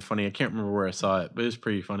pretty damn funny. I can't remember where I saw it, but it was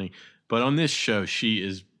pretty funny. But on this show, she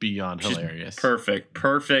is beyond hilarious.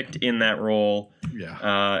 Perfect in that role.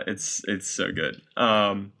 Yeah, it's so good.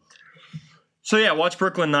 So yeah, watch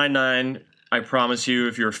Brooklyn Nine-Nine. I promise you,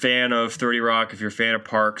 if you're a fan of 30 Rock, if you're a fan of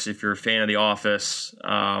Parks, if you're a fan of The Office,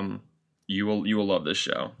 you will love this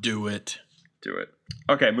show. Do it.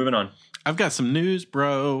 Okay, moving on. I've got some news,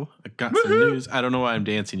 bro. Some news. I don't know why I'm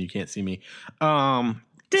dancing. You can't see me.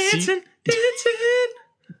 Dancing.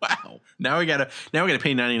 Wow. Now we gotta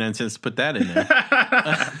pay 99 cents to put that in there.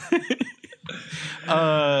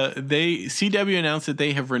 CW announced that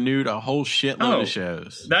they have renewed a whole shitload of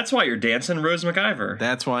shows. That's why you're dancing, Rose MacGyver.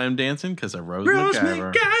 That's why I'm dancing, because of Rose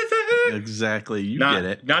MacGyver. Exactly, get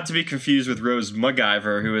it. Not to be confused with Rose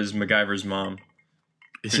MacGyver, who is MacGyver's mom.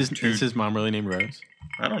 Is his mom really named Rose?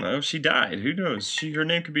 I don't know. She died. Who knows? Her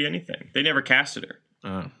name could be anything. They never casted her.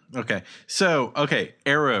 Oh, okay. So,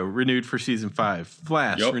 Arrow renewed for season 5.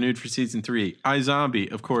 Flash renewed for season 3.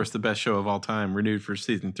 iZombie, of course, the best show of all time, renewed for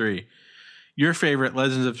season 3. Your favorite,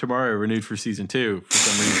 Legends of Tomorrow, renewed for season 2 for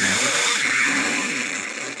some reason.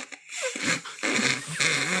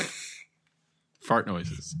 Fart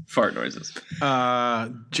noises.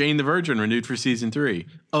 Jane the Virgin renewed for season 3.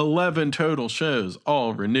 11 total shows,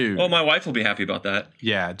 all renewed. Well, my wife will be happy about that.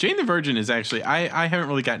 Yeah, Jane the Virgin is actually, I haven't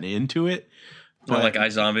really gotten into it. Not like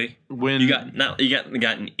iZombie. When you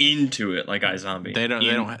gotten into it like iZombie. They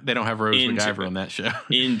don't have Rose MacGyver on that show.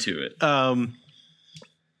 Into it.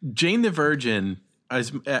 Jane the Virgin,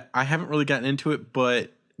 I haven't really gotten into it,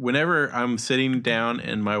 but whenever I'm sitting down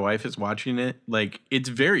and my wife is watching it, like, it's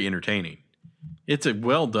very entertaining. It's a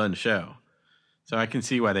well done show, so I can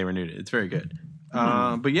see why they renewed it. It's very good.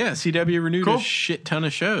 But yeah, CW renewed a shit ton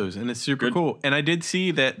of shows, and it's super cool. And I did see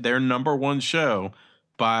that their number one show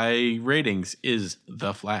by ratings is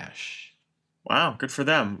The Flash. Wow, good for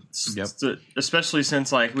them. Yep. Especially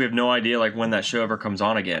since like we have no idea like when that show ever comes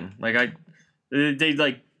on again. Like they'll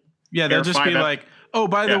just be like, oh,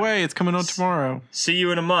 by the way, it's coming on tomorrow. See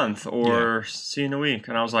you in a month or see you in a week.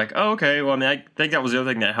 And I was like, oh, okay. Well, I mean, I think that was the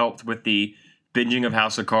other thing that helped with the binging of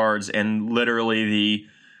House of Cards and literally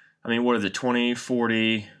what is it, 20,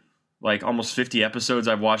 40, like almost 50 episodes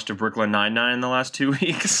I've watched of Brooklyn Nine-Nine in the last 2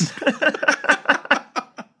 weeks.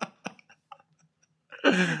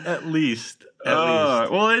 At least.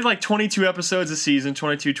 Well, it's like 22 episodes a season,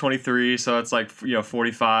 22, 23. So it's like,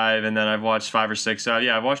 45. And then I've watched 5 or 6. So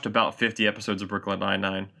yeah, I've watched about 50 episodes of Brooklyn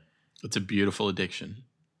Nine-Nine. It's a beautiful addiction.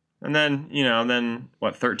 And then,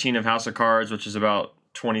 13 of House of Cards, which is about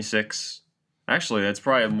 26. Actually, that's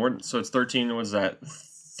probably more. So it's 13. What is that?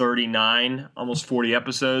 39, almost 40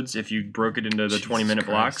 episodes if you broke it into the 20-minute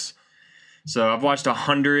blocks. So I've watched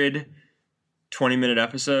 100 20-minute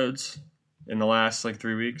episodes in the last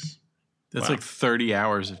 3 weeks. That's like 30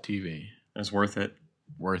 hours of TV. It's worth it.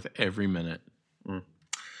 Worth every minute. Good.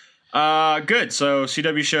 So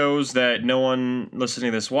CW shows that no one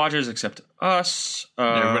listening to this watches except us.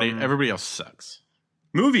 Everybody else sucks.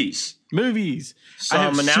 Movies. I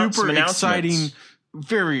have super exciting,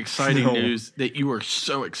 very exciting news that you are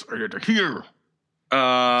so excited to hear.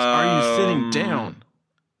 Are you sitting down?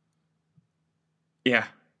 Yeah.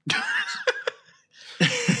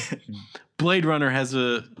 Blade Runner has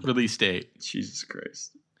a release date. Jesus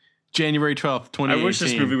Christ. January 12th, 2018. I wish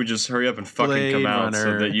this movie would just hurry up and fucking come out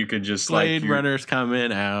so that you could just Blade Runner's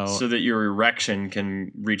coming out. So that your erection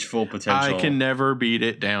can reach full potential. I can never beat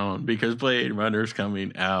it down because Blade Runner's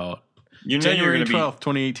coming out. January 12th,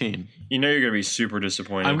 2018. You know you're going to be super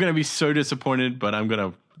disappointed. I'm going to be so disappointed, but I'm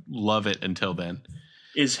going to love it until then.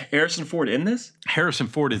 Is Harrison Ford in this? Harrison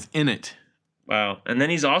Ford is in it. Wow. And then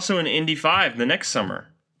he's also in Indy 5 the next summer.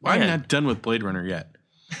 I'm not done with Blade Runner yet.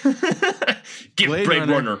 Give Blade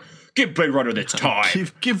Runner its time.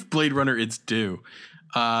 Give Blade Runner its due.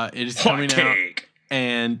 It is coming out,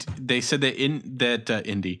 and they said that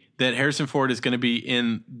that Harrison Ford is going to be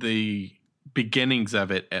in the beginnings of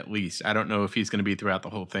it at least. I don't know if he's going to be throughout the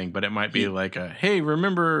whole thing, but it might be like a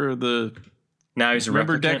remember he's a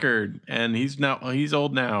replicant? Deckard, and he's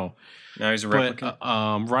old now. Now he's a replicant.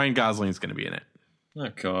 But Ryan Gosling is going to be in it. Oh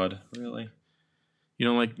God, really? You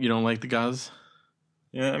don't like the Gos?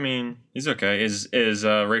 Yeah, I mean, he's okay. Is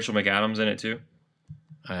Rachel McAdams in it too?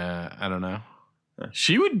 I don't know.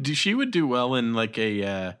 She would do well in like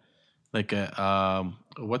a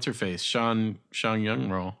what's her face Sean Young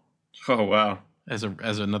role. Oh wow! As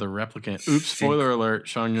another replicant. Oops! Spoiler alert: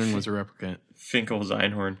 Sean Young was a replicant. Finkel is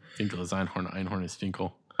Einhorn. Finkel is Einhorn. Einhorn is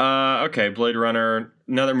Finkel. Okay, Blade Runner,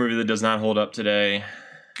 another movie that does not hold up today.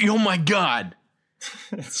 Oh my God!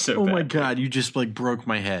 It's so bad. My God! You just broke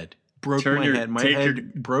my head. Broke my head. My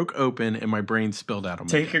head broke open and my brain spilled out on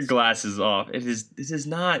my Take your glasses off. It does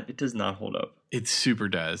not hold up. It super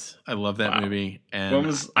does. I love that movie.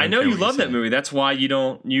 And I know you love that movie. That's why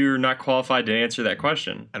you're not qualified to answer that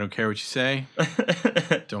question. I don't care what you say.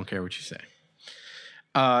 Don't care what you say.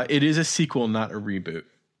 It is a sequel, not a reboot.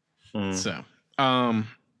 So,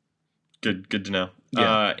 good to know.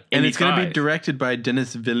 Yeah. And it's going to be directed by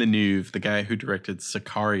Denis Villeneuve, the guy who directed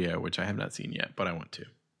Sicario, which I have not seen yet, but I want to.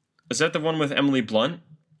 Is that the one with Emily Blunt?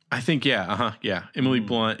 I think, yeah. Yeah. Emily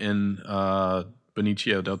Blunt and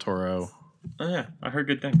Benicio del Toro. Oh, yeah. I heard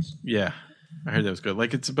good things. Yeah. I heard that was good.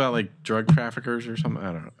 Like it's about like drug traffickers or something.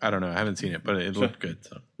 I don't know. I haven't seen it, but it looked good.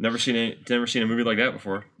 So Never seen a movie like that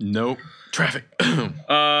before. nope. Traffic.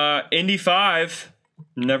 Indy 5.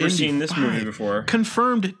 Never Indy seen this 5. movie before.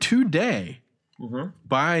 Confirmed today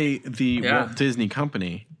by the Yeah. Walt Disney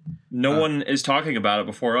Company. No one is talking about it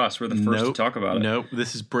before us. We're the first to talk about it. Nope.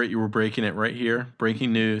 This is we're breaking it right here.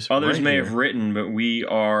 Breaking news. Others right may here. have written, but we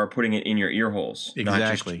are putting it in your ear holes.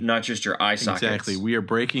 Exactly. Not just your eye sockets. Exactly. We are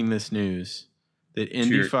breaking this news that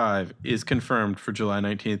Indy 5 is confirmed for July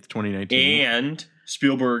 19th, 2019. And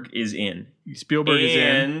Spielberg is in. Spielberg is in.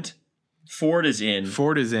 And Ford is in.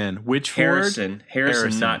 Ford is in. Which Harrison. Ford?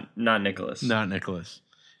 Harrison, not Nicholas. Not Nicholas.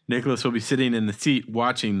 Nicholas will be sitting in the seat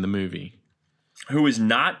watching the movie. Who is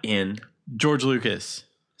not in. George Lucas.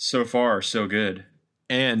 So far, so good.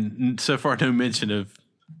 And so far, no mention of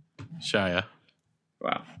Shia.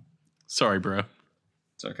 Wow. Sorry, bro.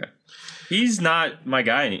 It's okay. He's not my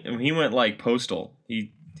guy. He went like postal.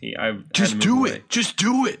 Just do it. Just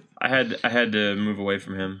do it. I had to move away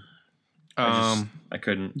from him. I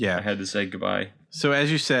couldn't. Yeah. I had to say goodbye. So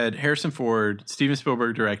as you said, Harrison Ford, Steven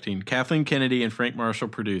Spielberg directing, Kathleen Kennedy and Frank Marshall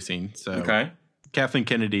producing. So okay. Kathleen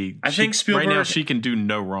Kennedy. I think Spielberg right now she can do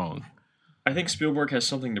no wrong. I think Spielberg has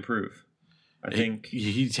something to prove. I think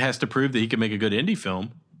he has to prove that he can make a good indie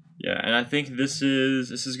film. Yeah, and I think this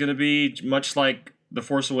is going to be much like The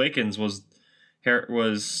Force Awakens was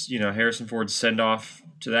Harrison Ford's send off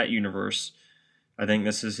to that universe. I think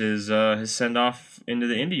this is his send off into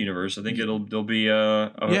the indie universe. I think there'll be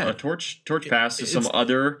a torch pass to some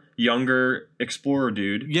other younger explorer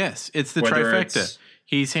dude. Yes, it's the trifecta.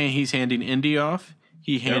 He's handing Indy off.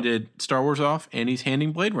 He handed Star Wars off, and he's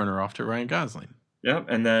handing Blade Runner off to Ryan Gosling. Yep,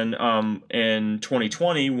 and then in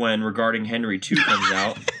 2020, when Regarding Henry 2 comes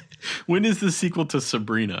out. When is the sequel to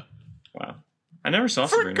Sabrina? Wow. I never saw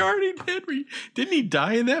Sabrina. Regarding Henry. Didn't he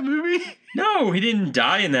die in that movie? No, he didn't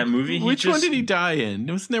die in that movie. Which one did he die in?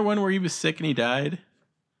 Wasn't there one where he was sick and he died?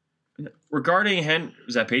 Regarding Henry.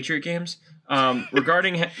 Was that Patriot Games?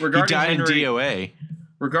 Regarding he died Henry, in DOA.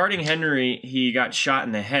 Regarding Henry, he got shot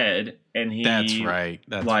in the head, and he That's right.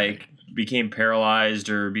 became paralyzed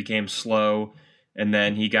or became slow, and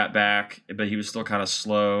then he got back, but he was still kind of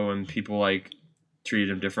slow, and people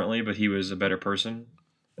treated him differently, but he was a better person.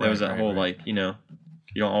 That was that whole you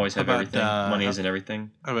don't always have everything. Money isn't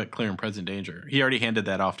everything. How about Clear and Present Danger? He already handed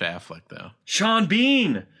that off to Affleck, though. Sean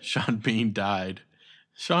Bean died.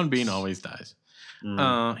 Sean Bean always dies.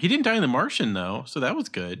 He didn't die in The Martian, though, so that was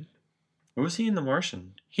good. What was he in The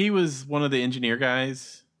Martian? He was one of the engineer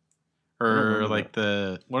guys, or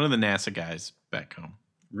one of the NASA guys back home.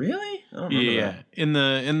 Really? I don't remember that.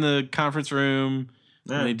 In the conference room,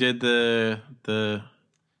 when they did the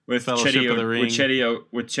with Fellowship of the Ring. With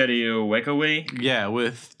Cheerio Wekaway? Yeah,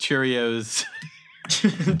 with Cheerios.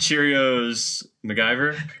 Cheerios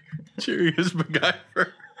MacGyver? Cheerios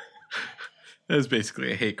MacGyver. That was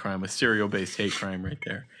basically a hate crime, a cereal-based hate crime right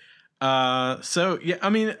there. So, yeah, I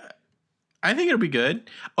mean, I think it'll be good.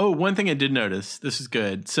 Oh, one thing I did notice, this is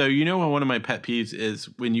good. So, one of my pet peeves is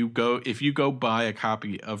if you go buy a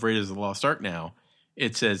copy of Raiders of the Lost Ark now,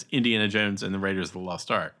 it says Indiana Jones and the Raiders of the Lost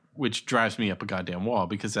Ark, which drives me up a goddamn wall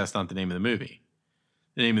because that's not the name of the movie.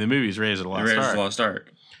 The name of the movie is Raiders of the Lost Ark. Raiders of the Lost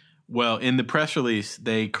Ark. Well, in the press release,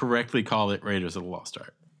 they correctly call it Raiders of the Lost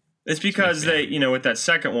Ark. It's because they, with that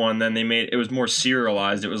second one, then they made it was more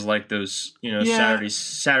serialized. It was like those,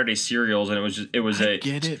 Saturday serials, and it was a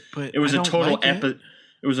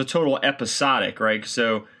total episodic, right?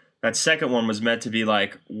 So that second one was meant to be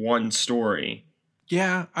like one story.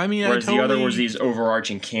 Yeah, I mean, whereas the other was these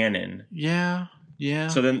overarching canon. Yeah.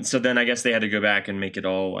 So then I guess they had to go back and make it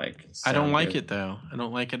all like. I don't like it though. I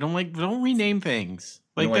don't like it. Don't rename things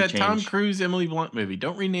like that Tom Cruise Emily Blunt movie.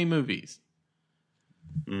 Don't rename movies.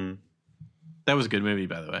 That was a good movie,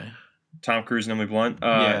 by the way. Tom Cruise and Emily Blunt.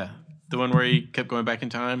 Yeah, the one where he kept going back in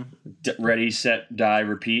time. Ready, set, die,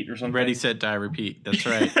 repeat, or something. Ready, set, die, repeat. That's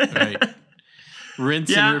right. Right.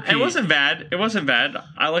 Rinse and repeat. It wasn't bad.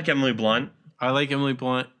 I like Emily Blunt. I like Emily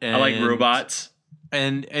Blunt. And, I like robots.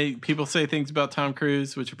 And people say things about Tom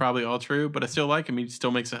Cruise, which are probably all true, but I still like him. He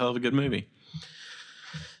still makes a hell of a good movie.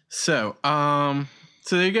 So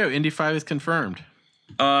there you go. Indy 5 is confirmed.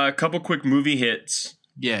 A couple quick movie hits.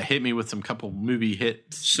 Yeah, hit me with some couple movie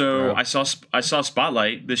hits. So bro. I saw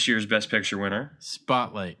Spotlight, this year's Best Picture winner.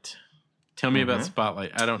 Spotlight. Tell me about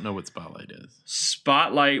Spotlight. I don't know what Spotlight is.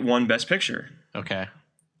 Spotlight won Best Picture. Okay.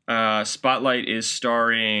 Spotlight is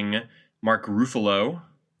starring Mark Ruffalo.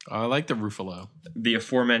 I like the Ruffalo. The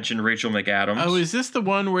aforementioned Rachel McAdams. Oh, is this the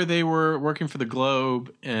one where they were working for the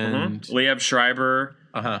Globe and Liev Schreiber?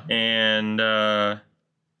 And I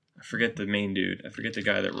forget the main dude. I forget the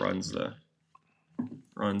guy that runs the.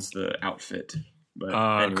 runs the outfit. But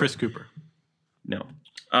anyway. Chris Cooper. No.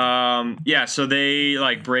 Yeah, so they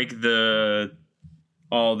like break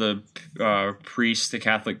all the priests, the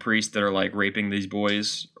Catholic priests that are like raping these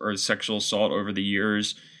boys or sexual assault over the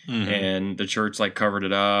years, and the church like covered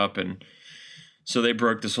it up, and so they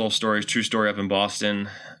broke this whole story, true story, up in Boston,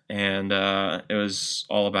 and it was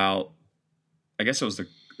all about. I guess it was the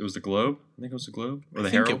Globe. I think it was the Globe or the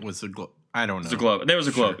Herald. It was the Globe. I don't know. It was the Globe. There was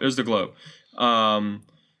a Globe. Sure. It was the Globe.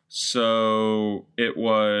 So it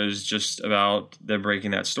was just about them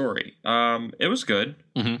breaking that story. It was good.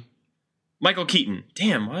 Mm-hmm. Michael Keaton.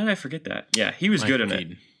 Damn, why did I forget that? Yeah, he was good in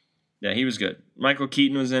it. Yeah, he was good. Michael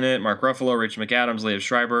Keaton was in it. Mark Ruffalo, Rachel McAdams, Liev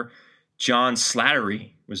Schreiber. John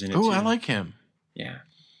Slattery was in it too. Oh, I like him. Yeah.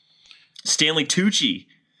 Stanley Tucci.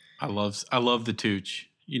 I love the Tooch.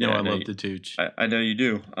 You know, I love the Tooch. I know you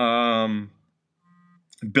do.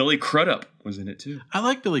 Billy Crudup was in it too. I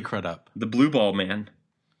like Billy Crudup. The Blue Ball Man.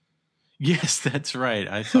 Yes, that's right.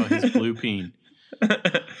 I saw his blue peen.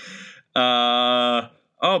 Paul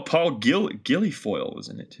Guilfoyle was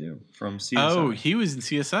in it too from CSI. Oh, he was in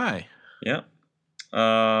CSI. Yeah.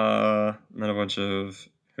 Not a bunch of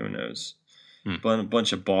who knows, but a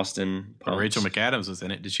bunch of Boston. Oh, Rachel McAdams was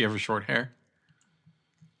in it. Did she have her short hair?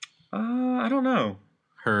 I don't know.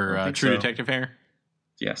 Her True Detective hair.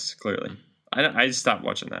 Yes, clearly. I stopped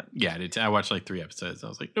watching that. Yeah, I watched like 3 episodes. I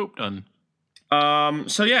was like, nope, done.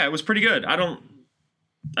 So yeah, it was pretty good. I don't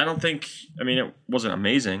think. I mean, it wasn't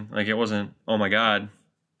amazing. Like it wasn't. Oh my god,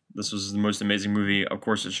 this was the most amazing movie. Of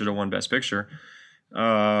course, it should have won Best Picture.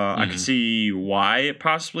 I could see why it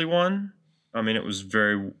possibly won. I mean, it was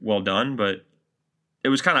very well done, but it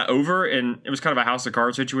was kind of over, and it was kind of a House of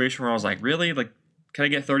Cards situation where I was like, really, like, can I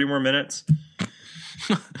get 30 more minutes?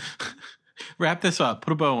 Wrap this up.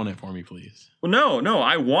 Put a bow on it for me, please. Well, no,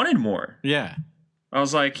 I wanted more. Yeah. I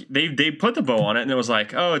was like, they put the bow on it, and it was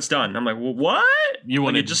like, oh, it's done. I'm like, well, what? You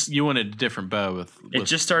wanted a different bow with it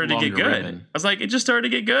just started to get good. Ribbon. I was like, it just started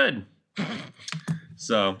to get good.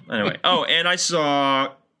 So anyway, and I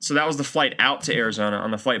saw. So that was the flight out to Arizona. On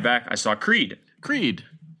the flight back, I saw Creed. Have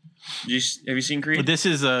you seen Creed? This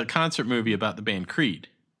is a concert movie about the band Creed.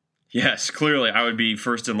 Yes, clearly I would be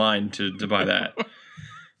first in line to buy that.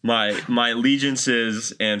 My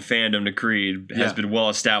allegiances and fandom to Creed has been well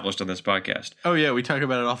established on this podcast. Oh yeah, we talk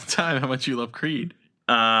about it all the time. How much you love Creed?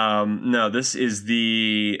 No, this is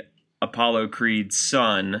the Apollo Creed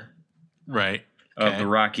son, right, of the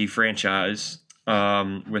Rocky franchise,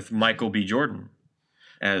 with Michael B. Jordan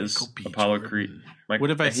as Apollo Creed. What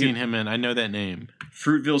have I seen him in? I know that name.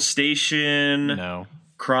 Fruitville Station. No.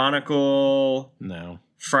 Chronicle. No.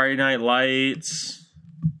 Friday Night Lights.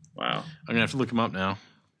 Wow. I'm gonna have to look him up now.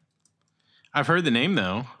 I've heard the name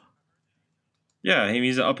though. Yeah,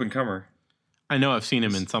 he's an up and comer. I know I've seen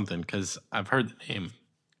him in something because I've heard the name.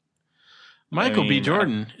 Michael B.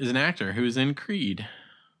 Jordan is an actor who is in Creed,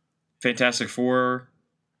 Fantastic Four,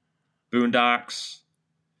 Boondocks.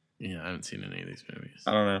 Yeah, I haven't seen any of these movies.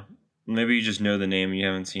 I don't know. Maybe you just know the name and you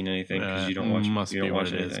haven't seen anything because you don't watch. Must you don't be watch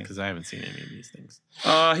what it anything. is because I haven't seen any of these things.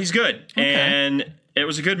 He's good, and it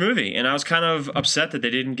was a good movie. And I was kind of upset that they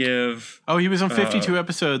didn't give. Oh, he was on 52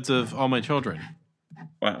 episodes of All My Children.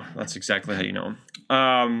 Wow, that's exactly how you know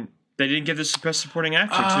him. They didn't give this best supporting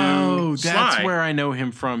actor to Oh, Sly. that's where I know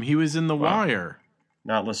him from. He was in The Wire.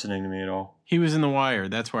 Not listening to me at all. He was in The Wire.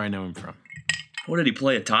 That's where I know him from. What did he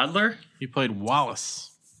play? A toddler? He played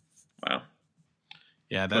Wallace. Wow.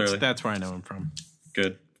 Yeah, that's where I know him from.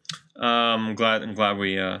 Good. I'm glad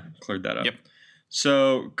we cleared that up. Yep.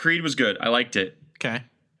 So Creed was good. I liked it. Okay.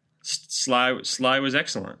 Sly was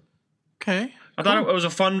excellent. Okay. I thought it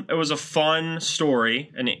was a fun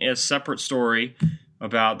story, and a separate story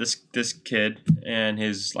about this kid and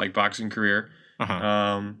his like boxing career.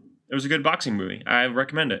 Uh-huh. It was a good boxing movie. I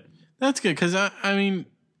recommend it. That's good because I mean,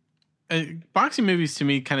 boxing movies to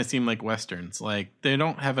me kind of seem like westerns. Like they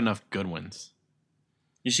don't have enough good ones.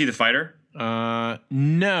 You see The Fighter?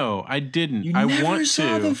 No, I didn't. You I never want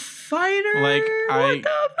saw to. The Fighter? Like what the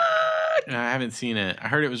fuck? I haven't seen it. I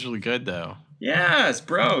heard it was really good though. Yes,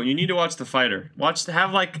 bro. You need to watch The Fighter.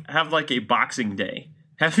 Have like a boxing day.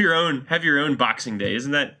 Have your own boxing day.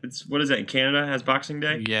 Isn't that what is that? Canada has Boxing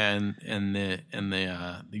Day? Yeah, and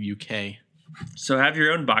the UK. So have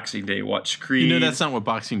your own Boxing Day. Watch Creed. You know that's not what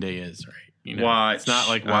Boxing Day is, right? You know, it's not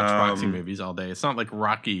like watch boxing movies all day. It's not like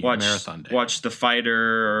Rocky Marathon Day. Watch The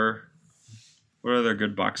Fighter or what other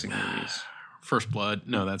good boxing movies? First Blood.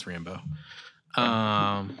 No, that's Rambo.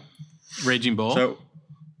 Raging Bull. So,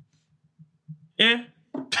 yeah.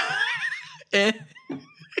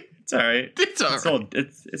 It's all right. It's all right.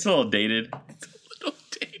 It's a little dated. It's a little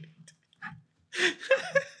dated.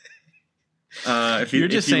 You're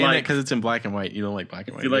just saying that because it's in black and white. You don't like black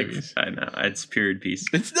and white movies. I know. It's period piece.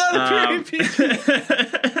 It's not a period piece.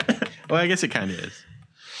 Well, I guess it kind of is.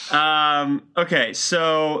 Okay,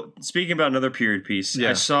 so speaking about another period piece,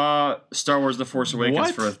 I saw Star Wars: The Force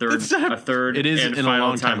Awakens for a third. It is and in final a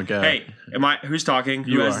long time ago. Hey, who's talking?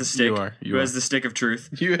 Who has the stick? Who has the stick of truth?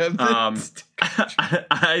 You have the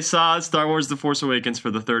I saw Star Wars: The Force Awakens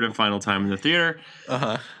for the third and final time in the theater.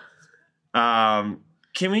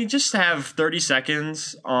 Can we just have 30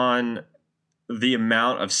 seconds on the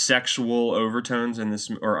amount of sexual overtones in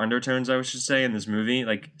this, or undertones, I should say, in this movie?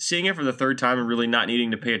 Like, seeing it for the third time and really not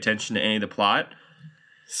needing to pay attention to any of the plot.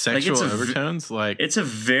 Sexual overtones? It's a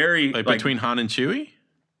very... Like between Han and Chewie?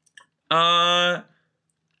 Not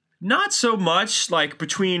so much. Like,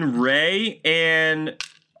 between Rey and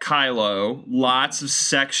Kylo, lots of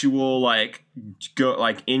sexual, like,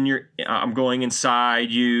 in your... I'm going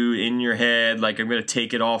inside you, in your head, like, I'm going to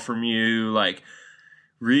take it all from you, like...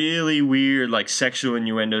 Really weird, like, sexual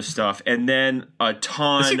innuendo stuff. And then a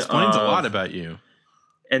ton of... This explains a lot about you.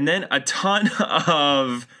 And then a ton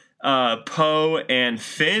of Poe and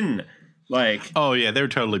Finn, like... Oh, yeah, they were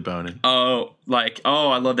totally boning. Oh, like,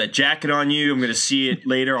 I love that jacket on you. I'm going to see it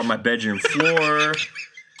later on my bedroom floor.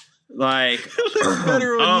 Like... It looks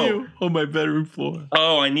better on you on my bedroom floor.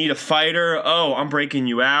 Oh, I need a fighter. Oh, I'm breaking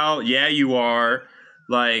you out. Yeah, you are.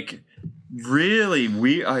 Like... Really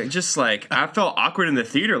weird. I felt awkward in the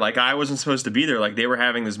theater. Like I wasn't supposed to be there. Like they were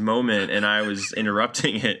having this moment and I was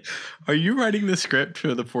interrupting it. Are you writing the script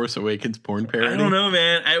for the Force Awakens porn parody? I don't know,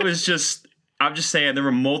 man. I'm just saying there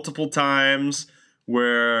were multiple times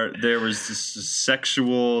where there was this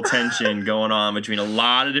sexual tension going on between a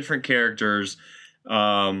lot of different characters. It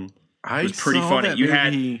was pretty funny. That you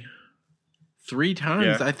movie had 3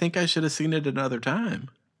 times. Yeah. I think I should have seen it another time.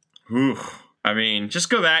 Ooh. I mean,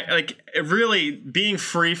 just go back, like, really being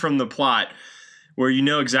free from the plot where you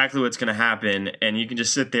know exactly what's going to happen and you can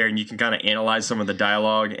just sit there and you can kind of analyze some of the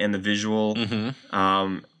dialogue and the visual and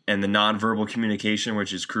the nonverbal communication,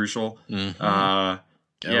 which is crucial. It's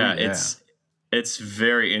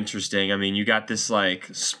very interesting. I mean, you got this, like,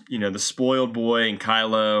 the spoiled boy and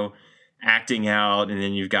Kylo acting out, and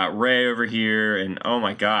then you've got Rey over here, and oh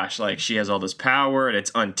my gosh, like she has all this power and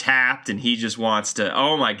it's untapped and he just wants to,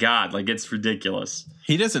 oh my god, like it's ridiculous.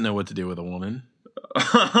 He doesn't know what to do with a woman.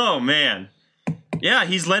 Oh man. Yeah,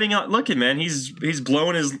 he's letting out, look at, man, he's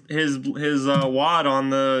blowing his wad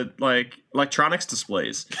on the, like, electronics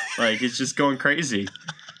displays. Like it's just going crazy.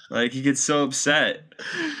 Like he gets so upset.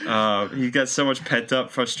 He got so much pent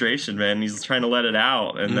up frustration, man. He's trying to let it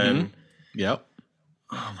out, and then Yep.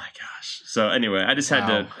 Oh my gosh. So anyway, I just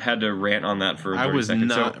had to rant on that for 30 I was seconds.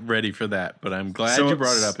 Not ready for that, but I'm glad you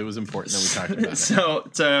brought it up. It was important that we talked about it.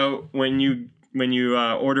 So when you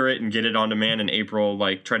order it and get it on demand in April,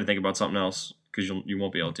 like try to think about something else because you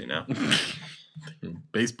won't be able to now.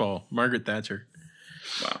 Baseball, Margaret Thatcher.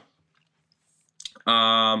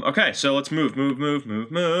 Wow. Okay, so let's move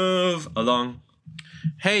along.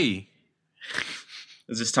 Hey.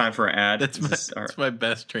 Is this time for an ad? That's my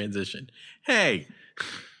best transition. Hey,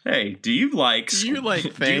 do you like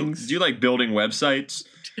things? Do you like building websites?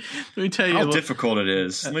 Let me tell you how difficult it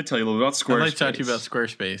is. Let me tell you a little about Squarespace. I'd like to talk to you about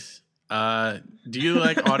Squarespace. Do you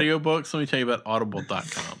like audiobooks? Let me tell you about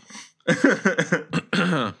audible.com.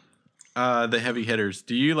 The heavy hitters.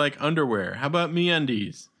 Do you like underwear? How about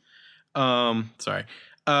MeUndies? Sorry.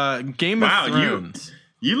 Game of Thrones.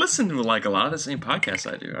 You listen to like a lot of the same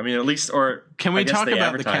podcasts I do. I mean, at least, or can we talk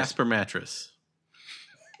about the Casper mattress?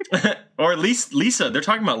 Or at least Lisa. They're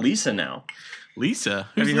talking about Lisa now. Lisa?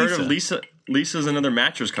 Have you heard of Lisa? Lisa's another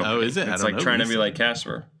mattress company. Oh, is it? It's like trying to be like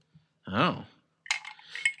Casper. Oh.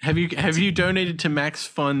 Have you donated to Max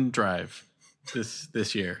Fund Drive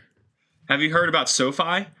this year? Have you heard about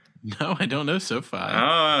SoFi? No, I don't know SoFi.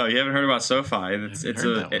 Oh, you haven't heard about SoFi?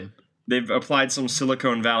 They've applied some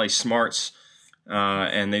Silicon Valley smarts.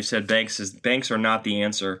 And they've said banks are not the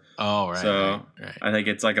answer. Oh, right. So right. I think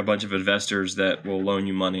it's like a bunch of investors that will loan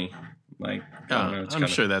you money. Like, I'm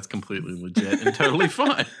sure that's completely legit and totally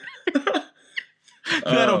fine.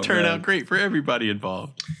 That'll turn out great for everybody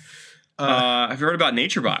involved. Have you heard about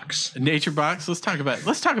NatureBox? NatureBox.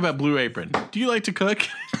 Let's talk about Blue Apron. Do you like to cook?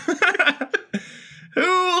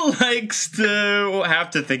 Who likes to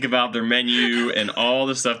have to think about their menu and all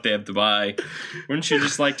the stuff they have to buy? Wouldn't you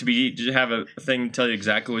just like to have a thing to tell you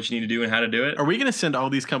exactly what you need to do and how to do it? Are we going to send all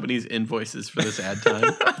these companies invoices for this ad time?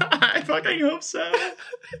 I fucking hope so.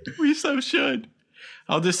 We so should.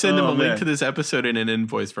 I'll just send them a link to this episode and an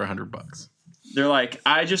invoice for $100. They're like,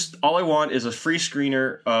 all I want is a free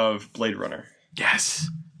screener of Blade Runner. Yes.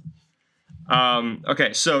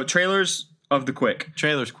 Okay, so trailers of the quick.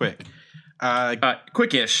 Trailers quick.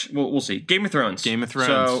 Quickish. We'll see. Game of Thrones. Game of Thrones.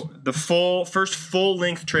 So the first full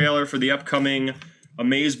length trailer for the upcoming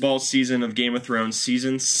Amazeballs season of Game of Thrones,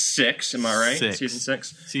 season 6. Am I right? Season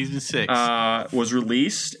 6. Season 6 was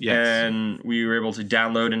released, and we were able to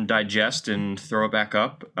download and digest and throw it back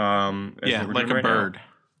up. Like a bird.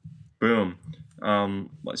 Boom.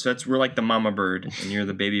 So we're like the mama bird, and you're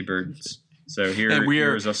the baby birds. So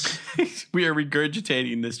here's us. We are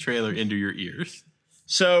regurgitating this trailer into your ears.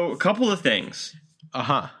 So, a couple of things.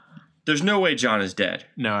 There's no way Jon is dead.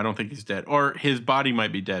 No, I don't think he's dead. Or his body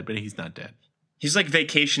might be dead, but he's not dead. He's like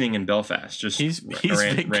vacationing in Belfast. He's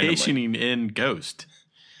vacationing in Ghost.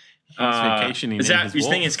 He's vacationing is that in his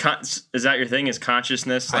thing? Is that your thing? Is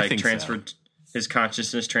consciousness transferred? So. His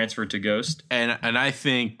consciousness transferred to Ghost? And I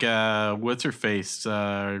think what's her face,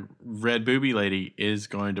 Red Booby Lady, is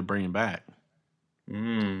going to bring him back.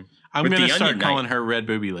 I'm going to start calling her Red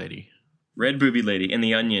Booby Lady. Red Booby Lady and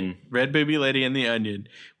the Onion. Red Booby Lady and the Onion,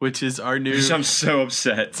 which is our new. I'm so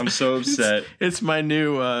upset. It's my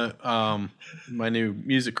new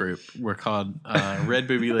music group. We're called Red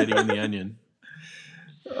Booby Lady and the Onion.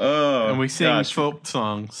 Oh, and we sing folk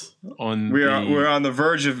songs on. We're on the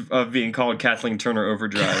verge of being called Kathleen Turner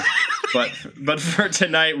Overdrive, but for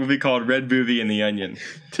tonight we'll be called Red Booby and the Onion.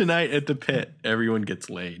 Tonight at the pit, everyone gets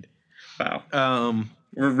laid. Wow.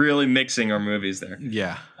 We're really mixing our movies there.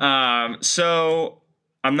 Yeah. So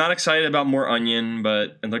I'm not excited about more Onion,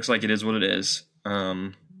 but it looks like it is what it is.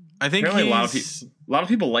 I think a lot of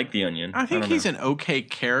people like the Onion. I think he's an okay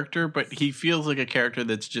character, but he feels like a character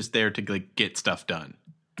that's just there to like get stuff done.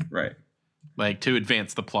 Right. Like to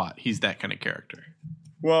advance the plot. He's that kind of character.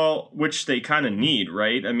 Well, which they kind of need,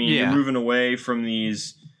 right? I mean, you're moving away from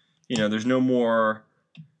these, there's no more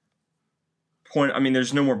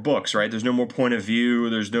there's no more books, right? There's no more point of view.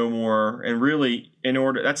 There's no more, and really,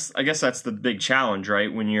 I guess that's the big challenge, right?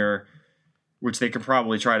 Which they can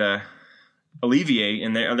probably try to alleviate,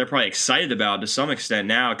 and they're probably excited about to some extent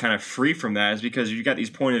now, kind of free from that, is because you've got these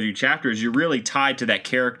point of view chapters. You're really tied to that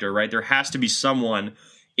character, right? There has to be someone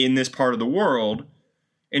in this part of the world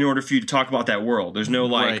in order for you to talk about that world. There's no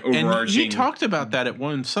overarching. And he talked about that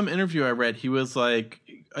at some interview I read. He was like,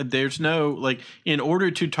 there's no, in order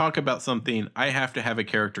to talk about something, I have to have a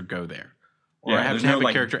character go there. Or I have to have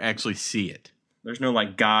a character actually see it. There's no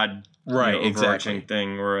God overarching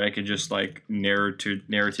thing where I could just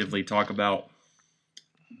narratively talk about.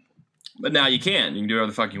 But now you can. You can do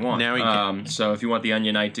whatever the fuck you want. Now you can. So if you want the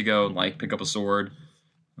Onion Knight to go pick up a sword.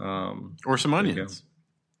 Or some onions.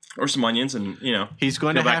 Or some onions, and he's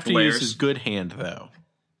going to have to use his good hand, though.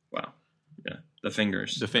 Wow, yeah, the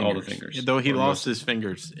fingers, all the fingers. Though he lost his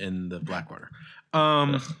fingers in the Blackwater.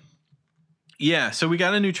 Yeah. So we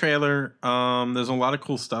got a new trailer. There's a lot of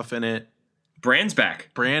cool stuff in it. Bran's back.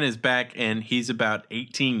 Bran is back, and he's about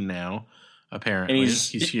 18 now. Apparently, and he's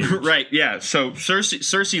huge. Right? Yeah. So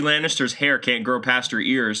Cersei Lannister's hair can't grow past her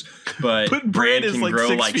ears, but Bran can is grow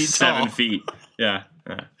 6 feet 7 tall. feet. Yeah.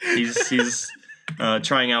 He's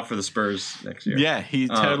trying out for the Spurs next year. Yeah, he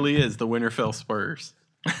totally is the Winterfell Spurs.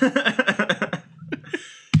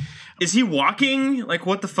 Is he walking?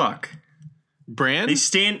 What the fuck? Bran? He's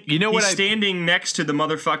standing next to the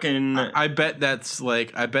motherfucking. I bet that's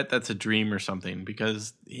a dream or something,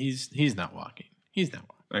 because he's not walking. He's not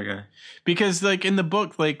walking. Okay. Because in the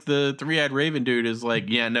book, the three-eyed raven dude is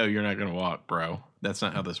yeah, no, you're not gonna walk, bro. That's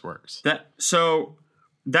not how this works. So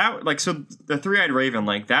the three-eyed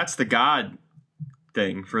raven, that's the god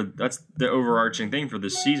thing that's the overarching thing for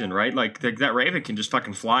this season, right? That raven can just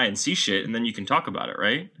fucking fly and see shit, and then you can talk about it,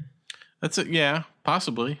 right? That's it. Yeah,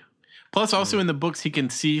 possibly. Plus, also in the books, he can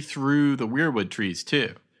see through the weirwood trees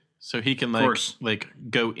too, so he can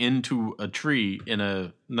go into a tree in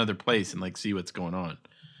another place and see what's going on.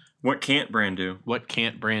 What can't Bran do? What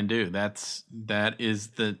can't Bran do? That is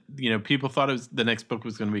the people thought the next book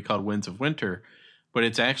was going to be called Winds of Winter, but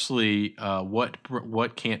it's actually what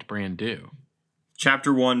can't Bran do?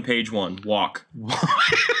 Chapter 1, page 1. Walk.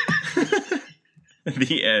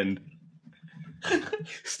 The end.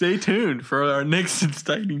 Stay tuned for our next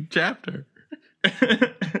exciting chapter.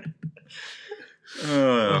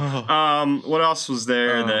 What else was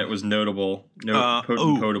there that was notable?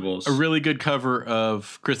 Potables. A really good cover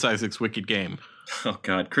of Chris Isaac's Wicked Game. Oh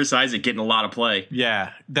God, Chris Isaac getting a lot of play.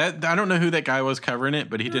 Yeah, I don't know who that guy was covering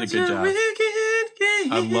it, but he did a good job.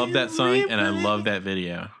 I love that song and I love that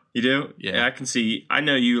video. You do? Yeah. I can see. I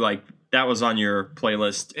know you that was on your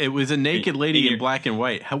playlist. It was a naked lady in black and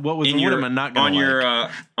white. What was what am I not going to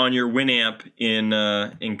like? On your Winamp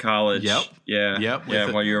in college. Yep. Yeah.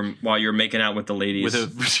 While you're making out with the ladies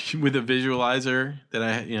with a visualizer that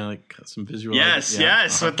I like some visualizer.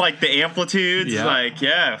 Yes, with like the amplitudes,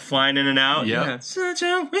 flying in and out. Yep. Yeah, such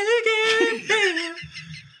a wicked man.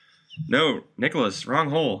 No, Nicholas, wrong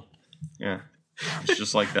hole. Yeah, it's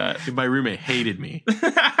just like that. My roommate hated me.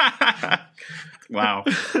 Wow.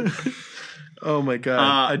 Oh my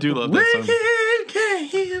god, I do love that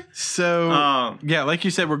song. So like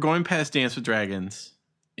you said, we're going past Dance with Dragons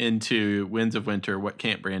into Winds of Winter. What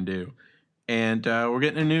can't Bran do? And we're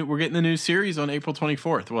getting a new series on April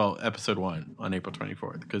 24th. Well, episode 1 on April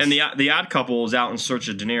 24th. And the Odd Couple is out in search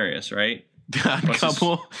of Daenerys, right? The Odd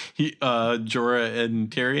Couple, Jorah and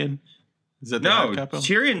Tyrion. Is that the Odd Couple?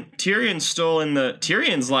 Tyrion's still in the.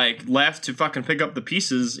 Tyrion's like left to fucking pick up the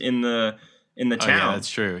pieces in the town. Yeah, that's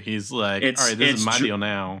true. He's like, all right, this is my deal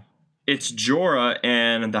now. It's Jorah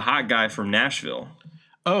and the hot guy from Nashville.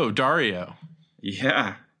 Oh, Dario.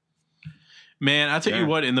 Yeah. Man, I'll tell you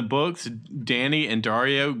what, in the books, Dany and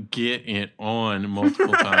Dario get it on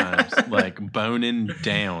multiple times. Like, boning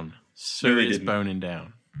down. Serious boning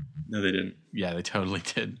down. No, they didn't. Yeah, they totally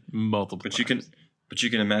did. Multiple times. But you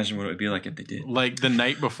can imagine what it would be like if they did. Like, the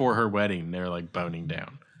night before her wedding, they're, like, boning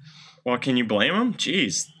down. Well, can you blame him?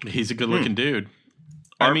 Jeez. He's a good-looking dude.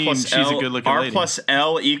 She's a good-looking lady. R plus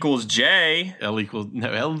L equals J. L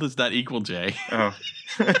does not equal J. Oh.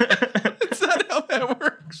 That's not how that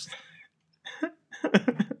works.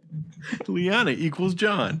 Liana equals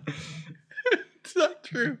John. It's not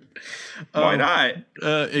true. Why not?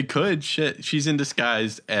 It could. Shit. She's in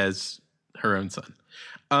disguise as her own son.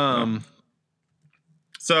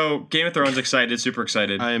 So, Game of Thrones excited, super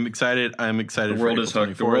excited. I am excited. The world is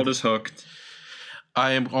hooked. The world is hooked.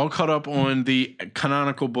 I am all caught up on the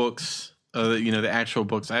canonical books, the actual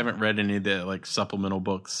books. I haven't read any of the like supplemental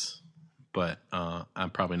books, but I'm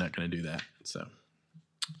probably not going to do that. So,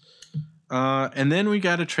 and then we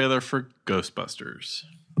got a trailer for Ghostbusters.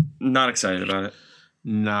 Not excited about it.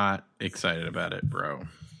 Not excited about it, bro.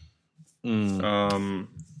 No.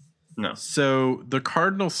 So the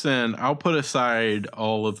cardinal sin, I'll put aside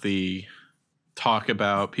all of the talk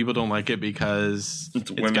about people don't like it because it's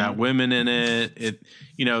got women in it.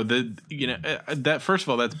 That first of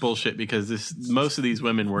all, that's bullshit because most of these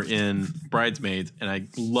women were in Bridesmaids, and I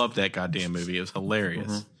loved that goddamn movie. It was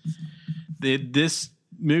hilarious. Mm-hmm. This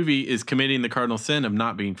movie is committing the cardinal sin of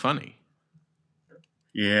not being funny.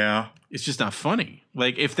 Yeah. It's just not funny.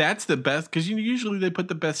 Like, if that's the best, because usually they put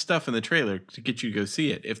the best stuff in the trailer to get you to go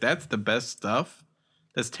see it. If that's the best stuff,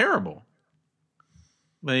 that's terrible.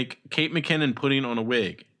 Like, Kate McKinnon putting on a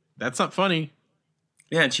wig. That's not funny.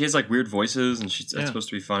 Yeah, and she has, like, weird voices, and that's supposed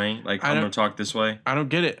to be funny. Like, I'm going to talk this way. I don't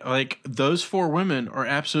get it. Like, those 4 women are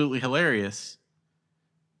absolutely hilarious,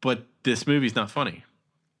 but this movie's not funny.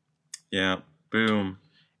 Yeah. Boom.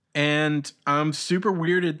 And I'm super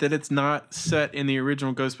weirded that it's not set in the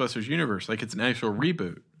original Ghostbusters universe. Like, it's an actual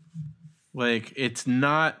reboot. Like, it's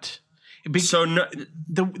not. This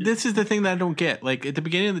is the thing that I don't get. Like, at the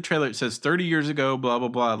beginning of the trailer, it says 30 years ago, blah, blah,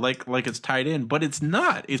 blah. Like it's tied in. But it's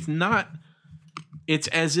not. It's not. It's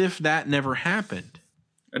as if that never happened.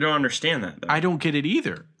 I don't understand that, though. I don't get it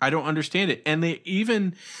either. I don't understand it. And they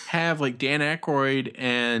even have, like, Dan Aykroyd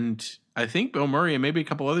and I think Bill Murray and maybe a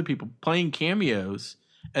couple other people playing cameos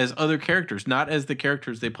as other characters, not as the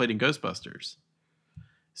characters they played in Ghostbusters.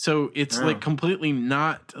 So it's like completely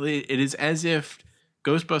not. It is as if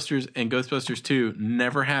Ghostbusters and Ghostbusters 2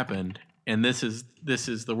 never happened, and this is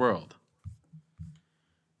the world.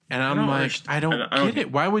 And I don't get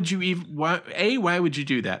it. Why would you even? Why would you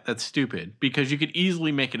do that? That's stupid. Because you could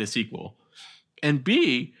easily make it a sequel. And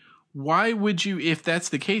B, why would you, if that's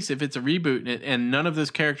the case, if it's a reboot and none of those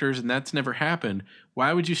characters and that's never happened,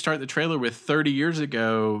 why would you start the trailer with 30 years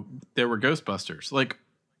ago there were Ghostbusters? Like,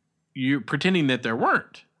 you're pretending that there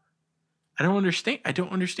weren't. I don't understand.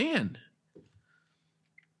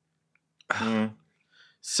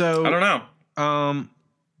 So I don't know.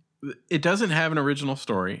 It doesn't have an original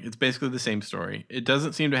story. It's basically the same story. It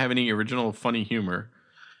doesn't seem to have any original funny humor.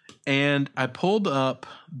 And I pulled up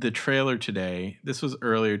the trailer today. This was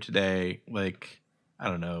earlier today, like, I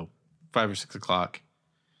don't know, 5 or 6 o'clock.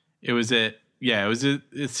 It was at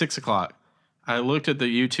 6 o'clock. I looked at the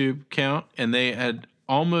YouTube count, and they had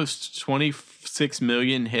almost 26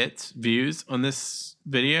 million views on this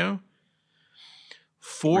video.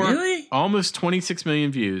 Really? Almost 26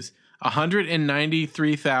 million views.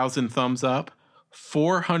 193,000 thumbs up.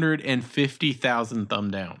 450,000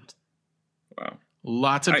 thumb downs. Wow.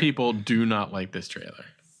 Lots of people do not like this trailer.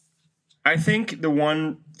 I think the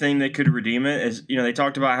one thing that could redeem it is, they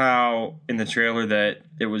talked about how in the trailer that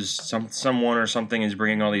it was someone or something is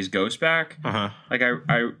bringing all these ghosts back. Uh-huh. Like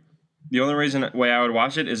the only way I would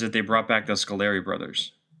watch it is if they brought back the Scoleri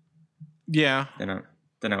brothers. Yeah. Then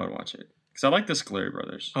I would watch it because I like the Scoleri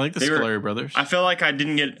brothers. I like the Scoleri brothers. I felt like I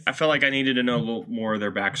needed to know a little more of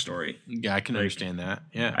their backstory. Yeah, I can understand that.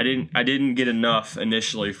 Yeah. I didn't get enough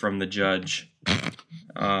initially from the judge,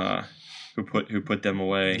 who put them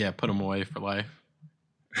away. Yeah, put them away for life.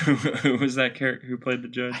 Who was that character who played the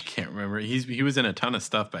judge? I can't remember. He was in a ton of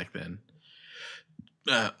stuff back then.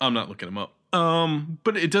 I'm not looking him up.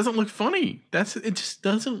 But it doesn't look funny. It just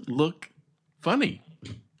doesn't look funny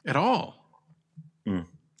at all.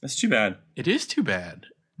 That's too bad. It is too bad.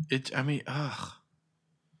 Ugh.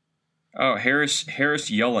 Oh, Harris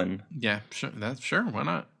Yellen. Yeah, sure. Why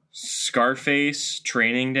not? Scarface,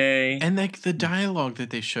 Training Day. And like the dialogue that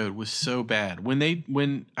they showed was so bad.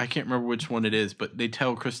 When I can't remember which one it is, but they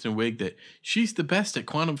tell Kristen Wiig that she's the best at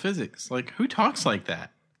quantum physics. Like, who talks like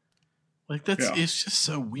that? Like, it's just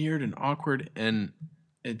so weird and awkward, and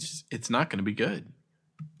it's not going to be good.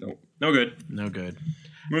 Nope. No good. No good.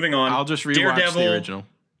 Moving on. I'll just rewatch the original.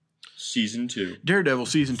 Season 2. Daredevil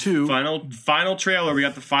Season 2. Final trailer. We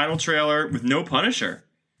got the final trailer with no Punisher.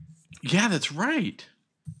 Yeah, that's right.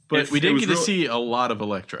 But we didn't get to see a lot of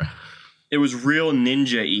Elektra. It was real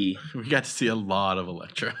ninja-y. We got to see a lot of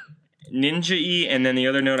Elektra. Ninja-y, and then the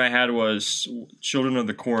other note I had was Children of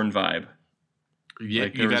the Corn vibe. Yeah,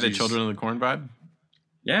 like you got a Children of the Corn vibe?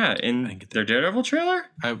 Yeah, in their Daredevil trailer?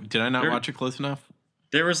 Did I not watch it close enough?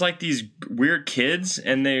 There was like these weird kids,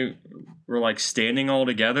 and they were like standing all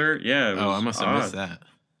together. Yeah. I must have missed that.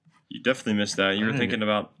 You definitely missed that. You were thinking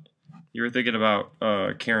about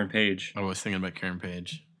Karen Page. I was thinking about Karen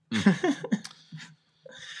Page.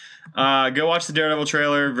 Go watch the Daredevil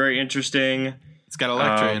trailer. Very interesting. It's got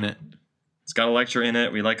Elektra in it. It's got Elektra in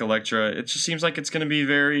it. We like Elektra. It just seems like it's going to be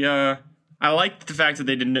very. I like the fact that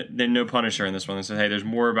they didn't know Punisher in this one. They said, "Hey, there's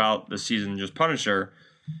more about the season than just Punisher."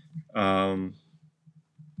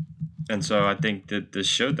 And so I think that this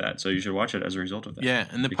showed that. So you should watch it as a result of that. Yeah,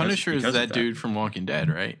 and the Punisher is that dude from Walking Dead,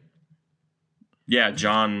 right? Yeah,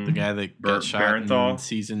 John. The guy that got shot in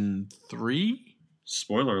season 3?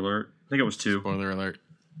 Spoiler alert. I think it was 2. Spoiler alert.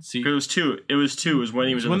 It was 2. It was 2. It was when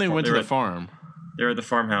he was when they went to the farm. They were at the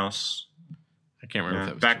farmhouse. I can't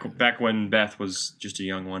remember if that was back when Beth was just a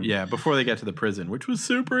young one. Yeah, before they got to the prison, which was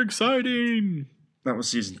super exciting. That was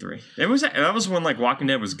season 3. That was when like Walking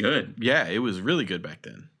Dead was good. Yeah, it was really good back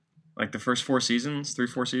then. Like the first 4 seasons,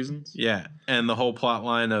 3-4 seasons. Yeah, and the whole plot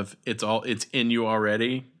line of it's in you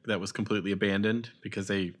already, that was completely abandoned because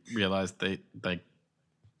they realized they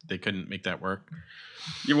couldn't make that work.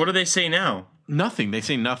 Yeah, what do they say now? Nothing. They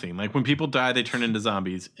say nothing. Like when people die, they turn into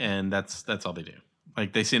zombies, and that's all they do.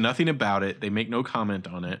 Like they say nothing about it. They make no comment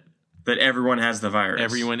on it. That everyone has the virus.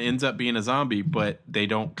 Everyone ends up being a zombie, but they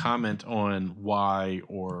don't comment on why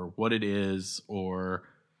or what it is, or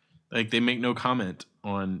like they make no comment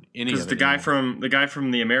on any of it. Because the guy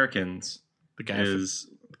from the Americans was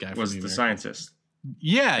the scientist.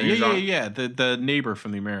 Yeah. The neighbor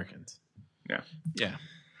from the Americans. Yeah.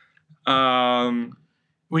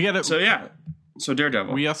 We got So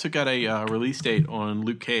Daredevil. We also got a release date on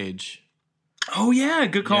Luke Cage. Oh yeah,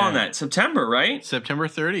 good call on that. September, right? September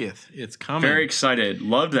 30th. It's coming. Very excited.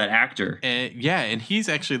 Loved that actor. And he's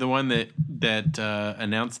actually the one that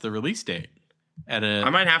announced the release date. I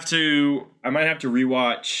might have to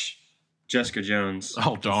rewatch Jessica Jones.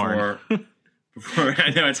 Oh darn! Before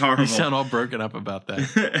I know it's horrible. You sound all broken up about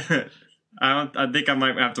that. I think I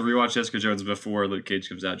might have to rewatch Jessica Jones before Luke Cage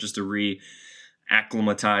comes out, just to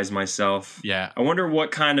reacclimatize myself. Yeah. I wonder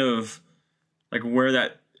what kind of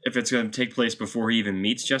if it's going to take place before he even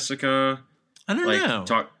meets Jessica. I don't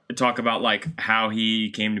know. Talk about like how he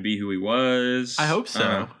came to be who he was. I hope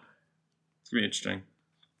so. It's gonna be interesting.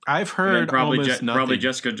 I've heard probably almost nothing. Probably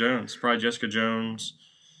Jessica Jones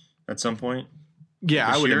at some point.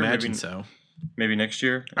 Yeah, I would imagine so. Maybe next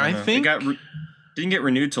year. I think it didn't get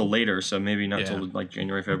renewed till later, so maybe not till like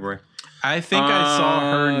January, February. I think I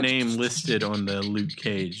saw her name listed on the Luke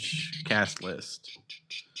Cage cast list.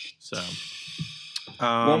 So,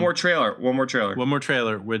 one more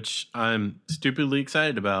trailer, which I'm stupidly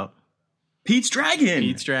excited about. Pete's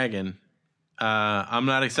Dragon. I'm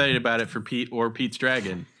not excited about it for Pete or Pete's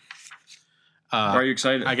Dragon. Why are you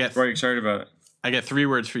excited? Why are you excited about it? I got 3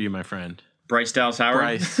 words for you, my friend. Bryce Dallas Howard.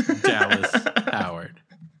 Bryce Dallas Howard.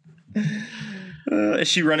 Is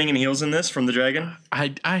she running in heels in this from the Dragon?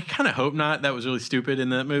 I kind of hope not. That was really stupid in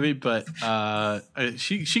that movie, but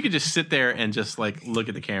she could just sit there and just like look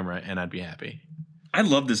at the camera, and I'd be happy. I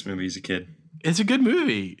loved this movie as a kid. It's a good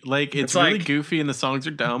movie. Like it's really like goofy and the songs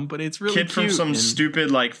are dumb, but it's really kid cute. from some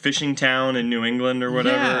stupid like fishing town in New England or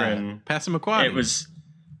whatever. Yeah, and Passamaquoddy. It was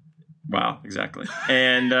wow, exactly.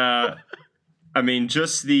 And I mean,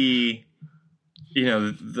 just the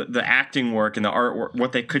the acting work and the artwork,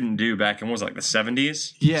 what they couldn't do back in what was it, like the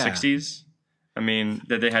 70s, 60s. I mean,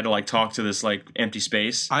 that they had to like talk to this like empty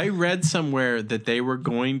space. I read somewhere that they were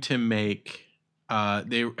going to make.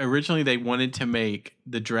 They wanted to make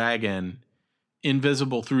the dragon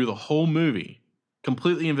invisible through the whole movie,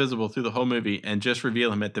 completely invisible through the whole movie, and just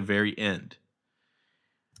reveal him at the very end.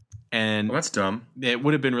 And well, that's dumb. It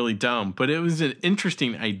would have been really dumb, but it was an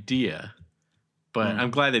interesting idea. But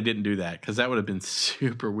I'm glad they didn't do that because that would have been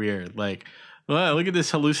super weird. Like, well, look at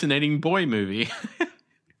this hallucinating boy movie.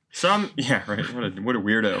 Yeah, right. What a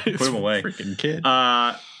weirdo. Put him away, freaking kid.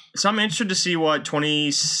 So I'm interested to see what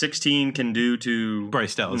 2016 can do to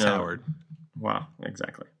Bryce Dallas Howard. Wow,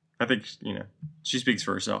 exactly. I think she speaks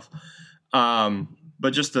for herself.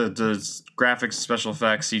 But just the graphics, special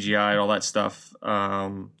effects, CGI, all that stuff. I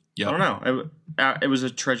don't know. It was a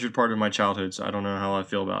treasured part of my childhood, so I don't know how I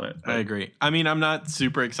feel about it. I agree. I mean, I'm not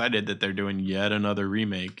super excited that they're doing yet another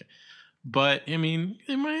remake, but I mean,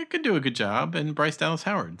 they could do a good job. And Bryce Dallas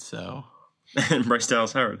Howard, so. And Bryce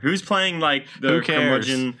Dallas Howard, who's playing like the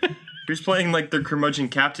curmudgeon. Who's playing like the curmudgeon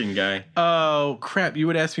captain guy? Oh crap! You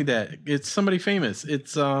would ask me that. It's somebody famous.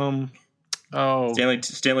 It's Stanley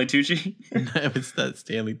Tucci. No, it's not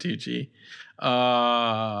Stanley Tucci.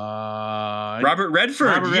 Robert Redford.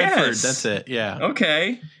 Robert Redford. That's it. Yeah.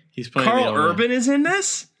 Okay. He's playing. Carl Urban is in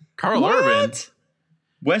this. Carl Urban.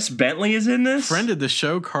 Wes Bentley is in this. Friend of the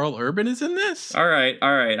show, Carl Urban is in this. All right.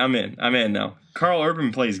 I'm in now. Carl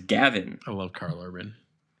Urban plays Gavin. I love Carl Urban.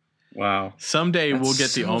 Wow. Someday we'll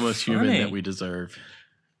get the almost funny. human that we deserve.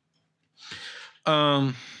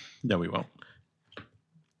 No, we won't.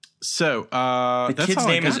 So, the that's kid's all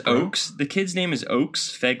name I got, is bro. Oaks. The kid's name is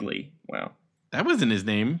Oaks Fegley. Wow. That wasn't his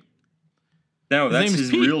name. No, His that's name is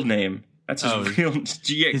his Pete. real name. That's his real.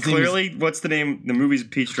 Yeah, His clearly, what's the name? The movie's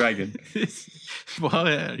Peach Dragon. Well,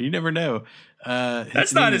 yeah, you never know.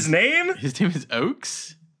 That's not his name. His name is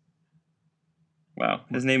Oaks. Wow,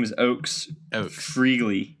 his name is Oaks. Oaks.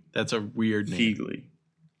 Fregley. That's a weird name. Fegley.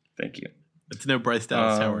 Thank you. It's no Bryce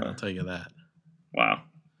Dallas Howard. I'll tell you that. Wow.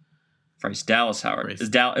 Bryce Dallas Howard. Is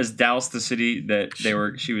Dallas the city that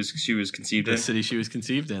she was conceived in? The city she was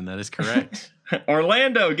conceived in. That is correct.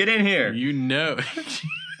 Orlando, get in here. You know.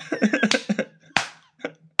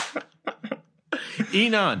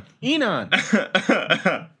 Enon.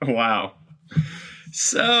 Wow.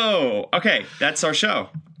 So, okay, that's our show.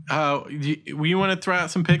 You want to throw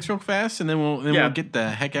out some picks real fast, and then we'll get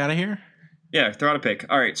the heck out of here? Yeah, throw out a pick.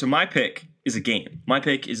 All right, so my pick is a game. My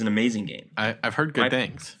pick is an amazing game. I've heard good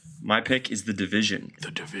things. My pick is The Division.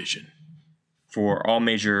 The Division. For all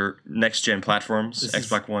major next-gen platforms,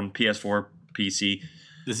 Xbox One, PS4, PC.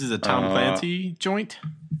 This is a Tom Clancy joint?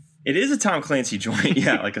 It is a Tom Clancy joint,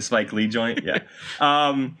 yeah, like a Spike Lee joint, yeah.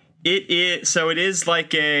 It is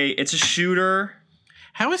like it's a shooter.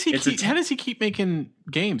 How does he keep making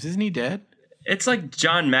games? Isn't he dead? It's like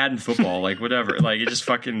John Madden football, like whatever. Like it just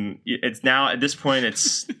fucking. It's now at this point.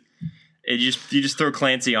 You just throw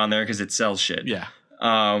Clancy on there because it sells shit. Yeah.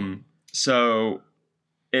 So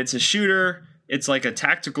it's a shooter. It's like a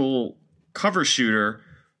tactical cover shooter,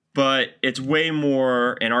 but it's way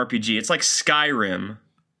more an RPG. It's like Skyrim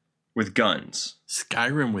with guns.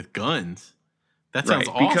 Skyrim with guns. That sounds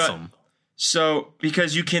awesome.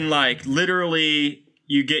 Because you can like literally.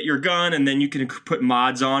 You get your gun, and then you can put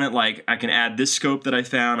mods on it. Like, I can add this scope that I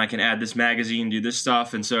found. I can add this magazine, do this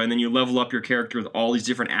stuff. And then you level up your character with all these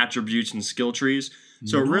different attributes and skill trees.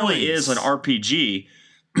 So It really is an RPG,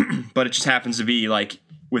 but it just happens to be, like,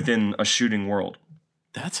 within a shooting world.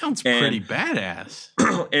 That sounds pretty badass.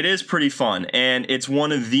 It is pretty fun. And it's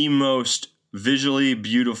one of the most visually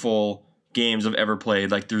beautiful games I've ever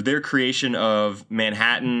played. Like, through their creation of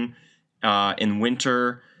Manhattan in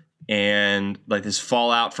winter... And like this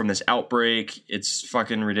fallout from this outbreak, it's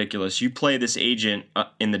fucking ridiculous. You play this agent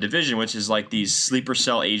in The Division, which is like these sleeper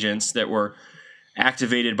cell agents that were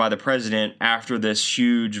activated by the president after this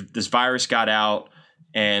virus got out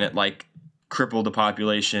and it like crippled the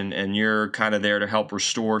population. And you're kind of there to help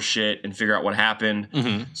restore shit and figure out what happened.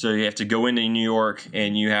 Mm-hmm. So you have to go into New York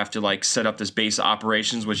and you have to like set up this base of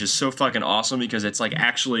operations, which is so fucking awesome because it's like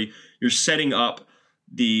actually you're setting up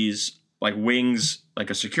these like wings,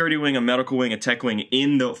 like a security wing, a medical wing, a tech wing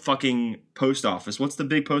in the fucking post office. What's the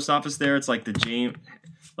big post office there? It's like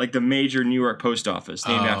the major New York post office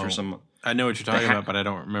named after some. I know what you're talking about, but I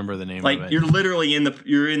don't remember the name. Like of it. you're literally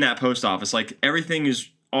you're in that post office. Like everything is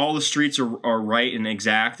all the streets are right and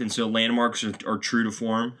exact, and so landmarks are true to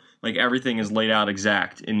form. Like everything is laid out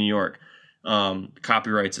exact in New York,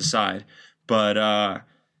 copyrights aside. But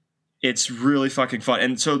it's really fucking fun.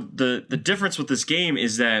 And so the difference with this game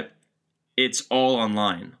is that it's all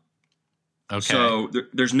online. Okay. So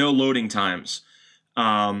there's no loading times,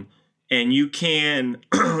 and you can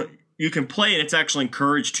you can play, and it's actually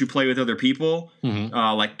encouraged to play with other people,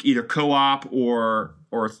 like either co-op or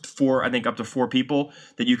four. I think up to 4 people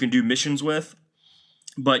that you can do missions with.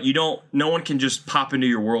 But no one can just pop into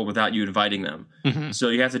your world without you inviting them. So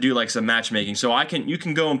you have to do like some matchmaking. So you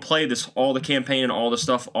can go and play all the campaign and all the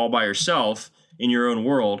stuff all by yourself in your own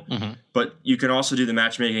world. But you can also do the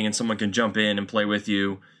matchmaking, and someone can jump in and play with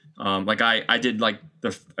you. Like I did I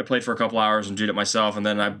played for a couple hours and did it myself, and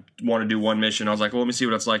then I wanted to do one mission. I was like, well, let me see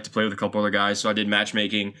what it's like to play with a couple other guys. So I did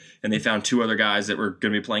matchmaking, and they found 2 other guys that were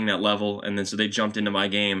going to be playing that level, and then so they jumped into my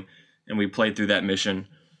game, and we played through that mission.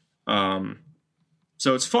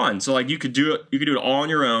 So it's fun. So like you could do it all on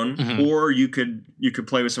your own, or you could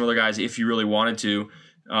play with some other guys if you really wanted to.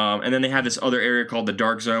 And then they have this other area called the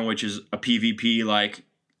Dark Zone, which is a PvP like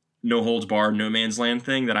no holds barred, no man's land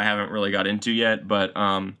thing that I haven't really got into yet, but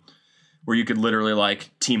where you could literally like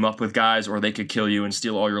team up with guys, or they could kill you and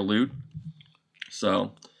steal all your loot.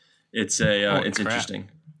 So it's interesting.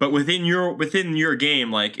 But within your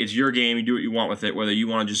game, like it's your game, you do what you want with it, whether you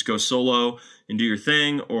want to just go solo and do your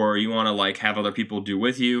thing, or you want to like have other people do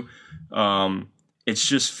with you. It's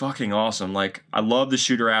just fucking awesome. Like I love the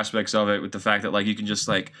shooter aspects of it, with the fact that like you can just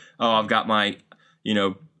like, oh, I've got my,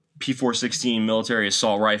 P416 military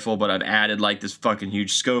assault rifle, but I've added like this fucking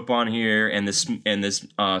huge scope on here and this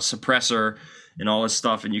suppressor and all this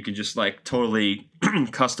stuff, and you can just like totally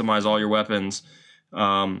customize all your weapons.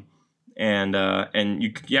 And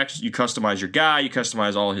you customize your guy, you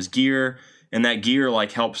customize all his gear, and that gear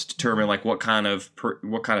like helps determine like what kind of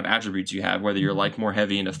attributes you have, whether you're like more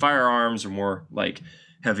heavy into firearms or more like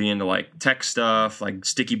heavy into like tech stuff, like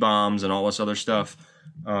sticky bombs and all this other stuff.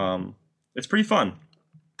 It's pretty fun.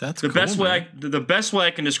 That's the cool, best way. The best way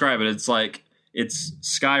I can describe it. It's like it's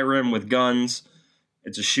Skyrim with guns.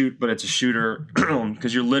 It's a shooter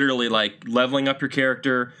because you're literally like leveling up your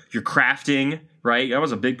character. You're crafting, right? That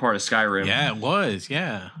was a big part of Skyrim. Yeah, it was.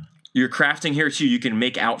 Yeah. You're crafting here too. You can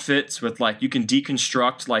make outfits with like you can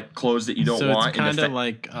deconstruct like clothes that you don't want. It's kind of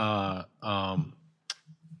like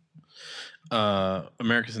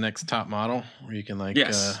America's Next Top Model, where you can like do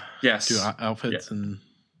outfits and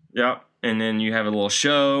and then you have a little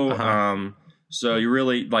show. So you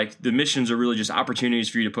really like the missions are really just opportunities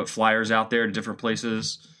for you to put flyers out there to different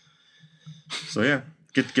places. So yeah,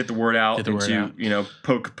 get the word out into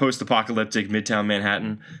post-apocalyptic Midtown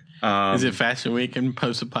Manhattan. Is it Fashion Week in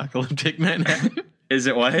post-apocalyptic Manhattan? Is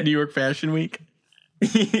it what? New York Fashion Week?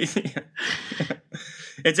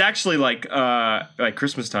 It's actually like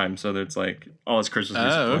Christmas time, so it's like all this Christmas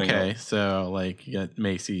music. Oh, okay. So like you got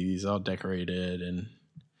Macy's all decorated and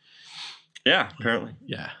apparently.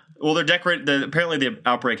 Yeah. Well, they're decorated. Apparently, the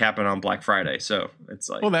outbreak happened on Black Friday, so it's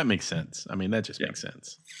like. Well, that makes sense. I mean, that just makes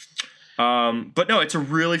sense. But no, it's a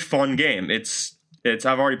really fun game. It's. I've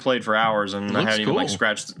already played for hours, and I haven't even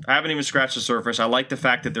scratched the surface. I like the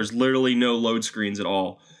fact that there's literally no load screens at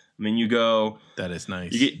all. I mean, you go. That is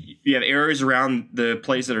nice. You have areas around the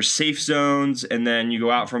place that are safe zones, and then you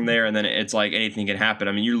go out from there, and then it's like anything can happen.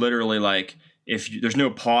 I mean, you literally like there's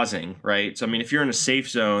no pausing, right? So I mean, if you're in a safe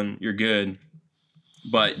zone, you're good.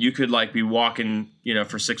 But you could like be walking,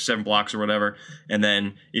 for 6-7 blocks or whatever, and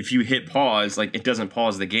then if you hit pause, like it doesn't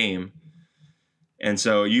pause the game. And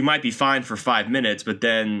so you might be fine for 5 minutes, but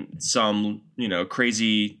then some,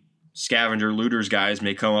 crazy scavenger looters guys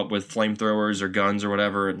may come up with flamethrowers or guns or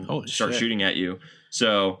whatever and start shooting at you.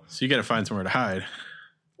 So you got to find somewhere to hide,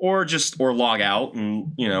 or log out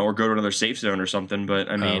and or go to another safe zone or something. But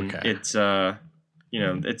I mean, it's a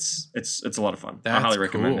lot of fun. I highly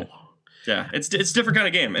recommend it. Yeah, it's a different kind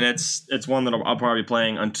of game, and it's one that I'll probably be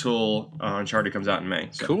playing until Uncharted comes out in May.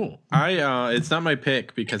 So. Cool. It's not my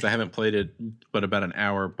pick because I haven't played it but about an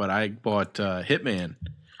hour, but I bought Hitman.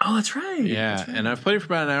 Oh, that's right. Yeah, that's right. And I've played it for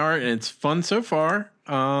about an hour, and it's fun so far.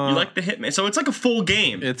 You like the Hitman? So it's like a full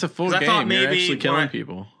game. It's a full game. I thought maybe you're actually killing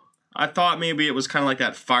people. I thought maybe it was kind of like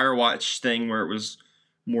that Firewatch thing where it was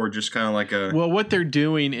more just kind of like a... Well, what they're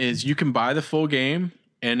doing is you can buy the full game,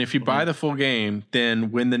 and if you buy the full game,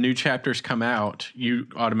 then when the new chapters come out, you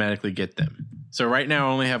automatically get them. So right now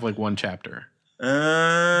I only have like one chapter. Oh,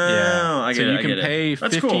 yeah. I get it. So you can pay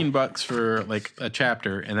 $15 for like a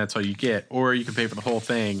chapter, and that's all you get. Or you can pay for the whole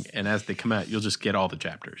thing, and as they come out, you'll just get all the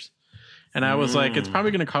chapters. And I was like, it's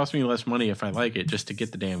probably going to cost me less money if I like it just to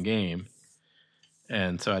get the damn game.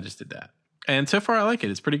 And so I just did that. And so far, I like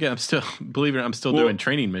it. It's pretty good. I'm still, believe it or not, I'm still doing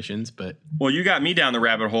training missions, but. Well, you got me down the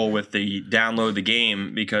rabbit hole with the download the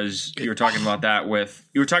game because you were talking about that with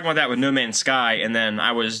No Man's Sky, and then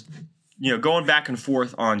I was, going back and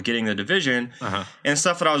forth on getting the Division, and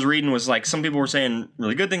stuff that I was reading was like some people were saying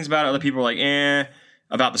really good things about it, other people were like,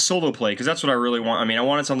 about the solo play, because that's what I really want. I mean, I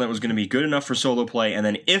wanted something that was going to be good enough for solo play, and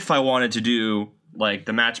then if I wanted to do like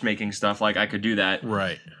the matchmaking stuff, like I could do that.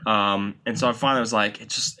 Right. And so I finally was like,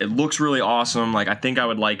 it looks really awesome. Like I think I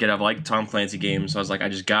would like it. I've liked Tom Clancy games, so I was like, I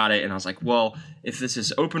just got it, and I was like, well, if this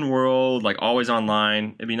is open world, like always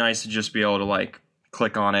online, it'd be nice to just be able to like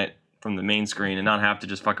click on it from the main screen and not have to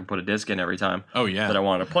just fucking put a disc in every time. Oh yeah. That I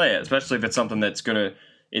wanted to play it, especially if it's something that's gonna.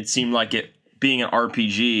 It seemed like it being an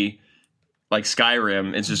RPG. Like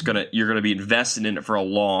Skyrim, it's just you're gonna be invested in it for a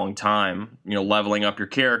long time. Leveling up your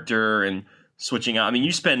character and switching out. I mean,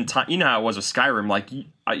 you spend time. You know how it was with Skyrim. Like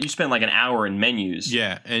you spend like an hour in menus.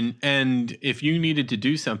 Yeah, and if you needed to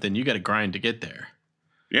do something, you got to grind to get there.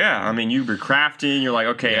 Yeah, I mean, you were crafting. You're like,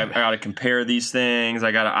 okay, I got to compare these things.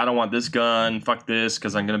 I don't want this gun. Fuck this,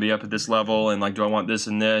 because I'm gonna be up at this level. And like, do I want this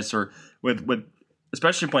and this? Or with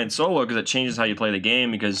especially playing solo, because it changes how you play the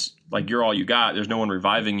game. Because like you're all you got. There's no one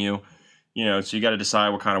reviving you. So you got to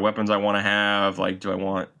decide what kind of weapons I want to have. Like, do I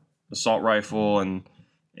want assault rifle and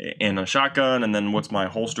a shotgun? And then what's my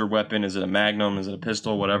holster weapon? Is it a Magnum? Is it a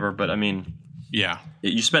pistol? Whatever. But I mean, yeah,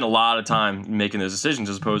 you spend a lot of time making those decisions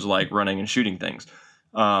as opposed to like running and shooting things,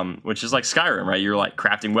 which is like Skyrim, right? You're like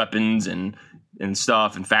crafting weapons and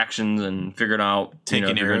stuff and factions and figuring out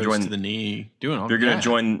taking arrows to the knee, doing all. You're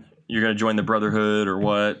gonna join the Brotherhood or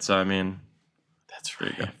what? So I mean, that's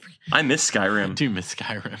right. I miss Skyrim. I do miss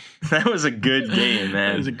Skyrim. That was a good game,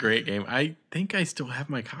 man. It was a great game. I think I still have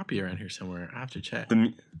my copy around here somewhere. I have to check.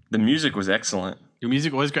 The music was excellent. The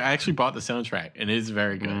music was great. I actually bought the soundtrack, and it is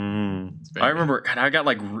very good. I remember, God,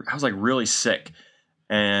 I was like really sick,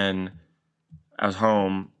 and I was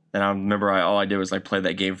home, and I remember all I did was like play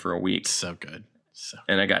that game for a week. So good.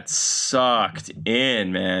 And I got sucked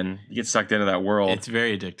in, man. You get sucked into that world. It's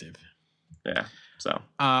very addictive. Yeah. So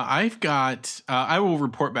I've got. I will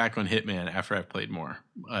report back on Hitman after I've played more.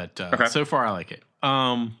 But so far, I like it.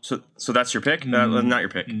 So that's your pick? Not your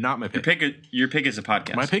pick. Not my pick. Your pick is a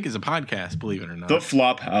podcast. My pick is a podcast. Believe it or not, the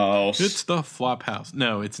Flophouse. It's the Flophouse.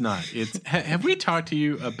 No, it's not. It's. Have we talked to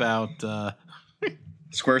you about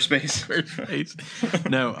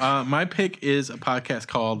Squarespace? No. My pick is a podcast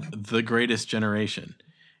called The Greatest Generation,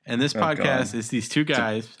 and this podcast is these two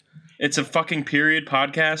guys. It's a fucking period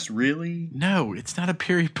podcast, really? No, it's not a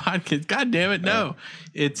period podcast. God damn it, no.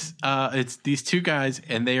 It's these two guys,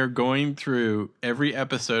 and they are going through every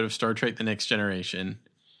episode of Star Trek: The Next Generation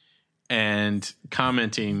and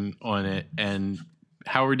commenting on it and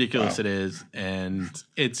how ridiculous it is, and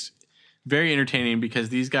it's very entertaining because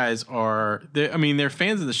these guys they're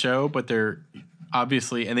fans of the show, but they're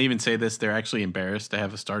obviously, and they even say this, they're actually embarrassed to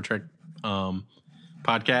have a Star Trek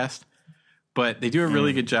podcast. But they do a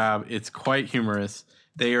really good job. It's quite humorous.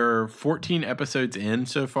 They are 14 episodes in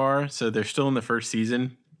so far, so they're still in the first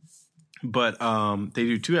season. But they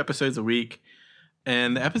do 2 episodes a week,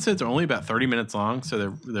 and the episodes are only about 30 minutes long,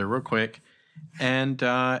 so they're real quick. And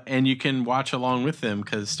you can watch along with them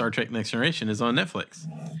because Star Trek: Next Generation is on Netflix.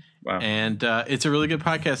 Wow. And it's a really good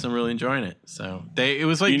podcast. I'm really enjoying it. So it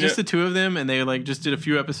was like just the two of them, and they like just did a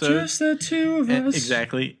few episodes. Just the two of us.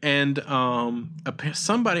 Exactly. And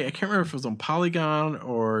somebody, I can't remember if it was on Polygon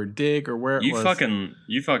or Dig or where it was.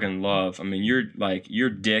 You fucking love. I mean, your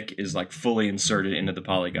dick is like fully inserted into the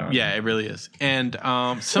Polygon. Yeah, it really is. And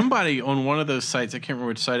somebody on one of those sites, I can't remember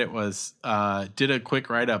which site it was, did a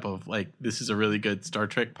quick write up of like, this is a really good Star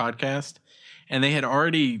Trek podcast. And they had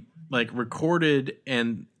already like recorded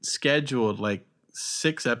and scheduled like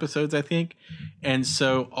 6 episodes, I think. And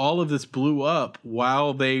so all of this blew up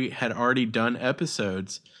while they had already done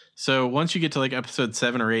episodes. So once you get to like episode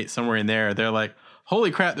 7 or 8, somewhere in there, they're like,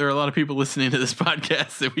 holy crap, there are a lot of people listening to this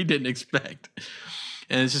podcast that we didn't expect.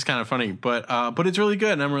 And it's just kind of funny, but it's really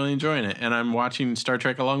good and I'm really enjoying it. And I'm watching Star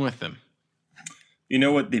Trek along with them. You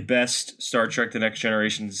know what the best Star Trek: The Next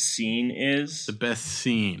Generation scene is? The best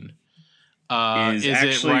scene. Is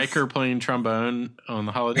it Riker playing trombone on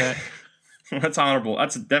the holodeck? That's honorable.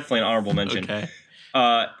 That's definitely an honorable mention. Okay.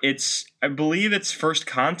 I believe it's First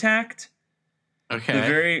Contact.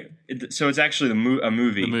 Okay. So it's actually a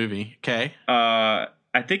movie. The movie. Okay. I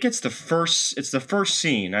think it's the first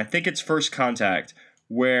scene. I think it's First Contact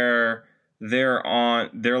where they're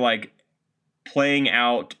like playing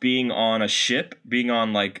out being on a ship, being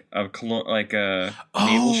on like a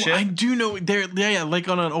naval ship. I do know. They're like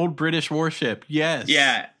on an old British warship. Yes.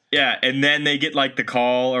 Yeah. Yeah, and then they get like the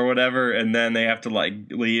call or whatever, and then they have to like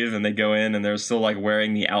leave, and they go in, and they're still like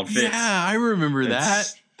wearing the outfits. Yeah, I remember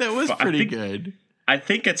that. That was pretty good. I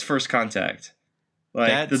think it's First Contact.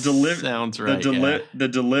 Like that sounds right. The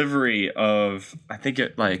delivery of, I think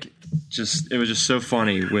it it was just so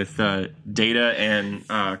funny with Data and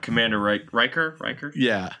Commander Riker.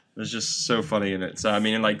 Yeah, it was just so funny in it. So I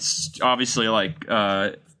mean, like obviously, like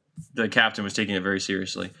the captain was taking it very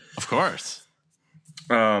seriously, of course,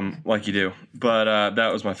 like you do. But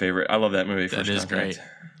that was my favorite. I love that movie. That is great.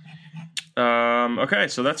 Okay,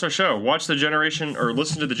 so that's our show. Watch the Generation or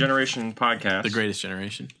listen to the Generation podcast. The Greatest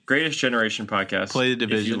Generation. Greatest Generation podcast. Play the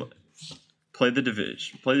Division. Play the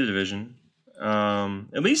Division.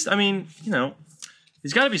 At least, I mean, you know,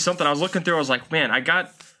 there's got to be something. I was looking through. I was like, man, I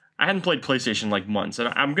hadn't played PlayStation in like months, and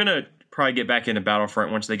I'm gonna probably get back into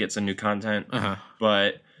Battlefront once they get some new content.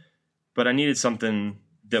 But I needed something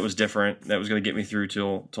that was different that was gonna get me through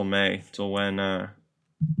till May, till when.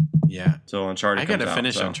 Till Uncharted. I got to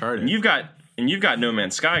finish Uncharted. And you've got No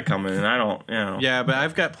Man's Sky coming, and I don't. You know. Yeah, but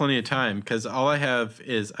I've got plenty of time because all I have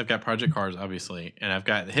is I've got Project Cars, obviously, and I've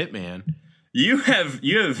got Hitman. You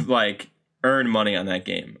have like earned money on that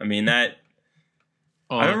game. I mean that.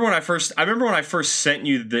 I remember when I first sent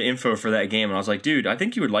you the info for that game, and I was like, dude, I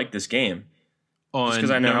think you would like this game. Just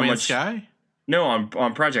because I know how much. Sky? No,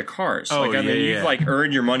 on Project Cars. You've like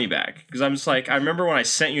earned your money back. Because I'm just like, I remember when I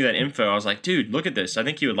sent you that info, I was like, dude, look at this. I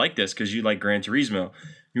think you would like this because you like Gran Turismo.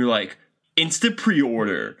 You were like, instant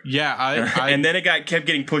pre-order. Yeah, I and then it kept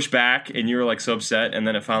getting pushed back, and you were like so upset, and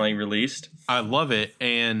then it finally released. I love it,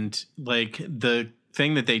 and like the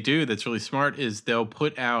thing that they do that's really smart is they'll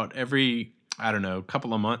put out every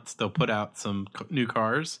couple of months they'll put out some new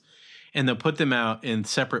cars, and they'll put them out in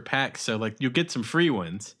separate packs. So like you'll get some free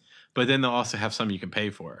ones. But then they'll also have some you can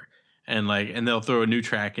pay for, and they'll throw a new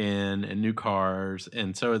track in and new cars,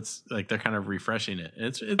 and so it's like they're kind of refreshing it.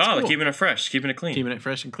 It's cool. They're keeping it fresh, keeping it clean, keeping it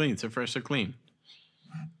fresh and clean. So fresh, so clean,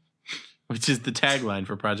 which is the tagline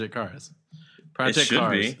for Project Cars. Project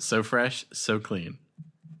Cars, so fresh, so clean.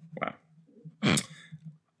 Wow,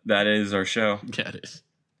 that is our show. Yeah, it is.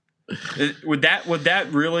 Would that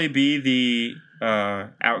really be the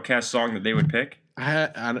Outkast song that they would pick?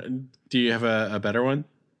 Do you have a better one?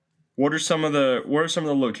 What are some of the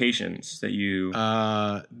locations that you?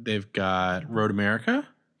 They've got Road America.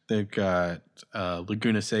 They've got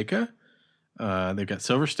Laguna Seca. They've got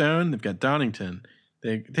Silverstone. They've got Donington.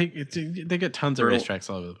 They got tons of racetracks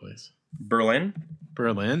all over the place. Berlin.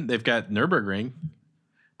 They've got Nürburgring.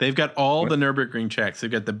 They've got all the Nürburgring tracks. They've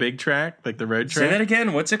got the big track, like the road track. Say that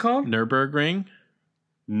again. What's it called? Nürburgring.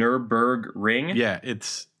 Nürburgring. Yeah,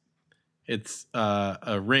 it's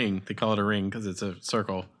a ring. They call it a ring because it's a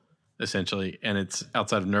circle. Essentially, and it's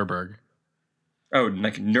outside of Nuremberg. Oh,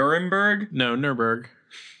 like Nuremberg? No, Nuremberg.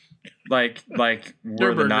 Like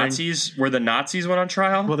where the Nazis went on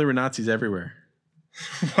trial? Well, there were Nazis everywhere.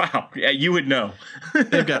 Wow, yeah, you would know.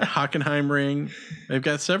 They've got Hockenheim Ring. They've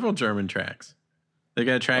got several German tracks. They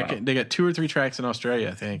got a track. Wow. They got 2 or 3 tracks in Australia,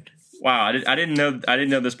 I think. Wow, I didn't know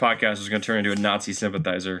this podcast was going to turn into a Nazi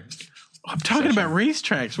sympathizer. I'm talking about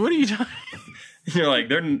racetracks. What are you talking? You're like,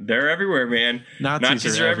 they're everywhere, man.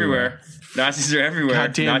 Nazis are everywhere. Nazis are everywhere.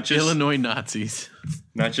 Goddamn not just, Illinois Nazis.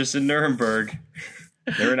 Not just in Nuremberg.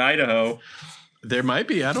 They're in Idaho. There might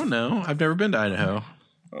be. I don't know. I've never been to Idaho.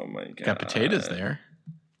 Oh, my God. Got potatoes there.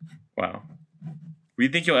 Wow. Do you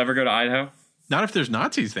think you'll ever go to Idaho? Not if there's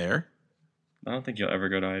Nazis there. I don't think you'll ever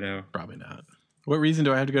go to Idaho. Probably not. What reason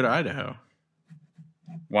do I have to go to Idaho?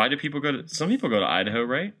 Why do people go to... Some people go to Idaho,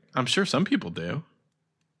 right? I'm sure some people do.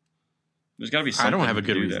 There's got to be something. I don't have a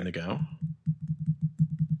good reason to go.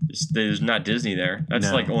 There's not Disney there.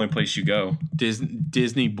 That's like the only place you go.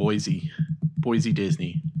 Disney Boise. Boise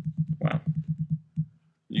Disney. Wow.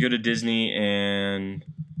 You go to Disney and...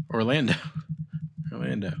 Orlando.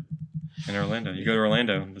 And Orlando. You go to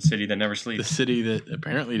Orlando, the city that never sleeps. The city that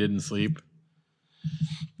apparently didn't sleep.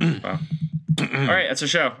 Wow. All right, that's a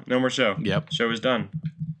show. No more show. Yep. Show is done.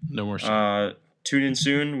 No more show. Tune in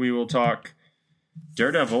soon. We will talk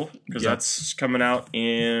Daredevil, because that's coming out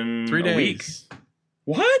in 3 days. A week.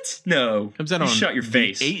 What? No. Comes out on shut your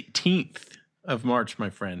face. The 18th of March, my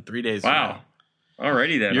friend. 3 days Wow. From now.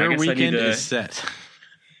 Alrighty then. Your weekend is set.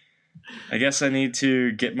 I guess I need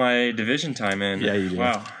to get my division time in. Yeah, you do.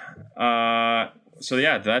 Wow. So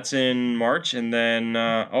yeah, that's in March, and then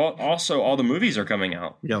also all the movies are coming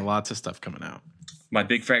out. We got lots of stuff coming out. My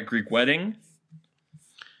Big Fat Greek Wedding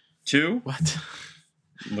 2. What?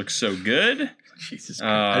 Looks so good. Jesus Christ.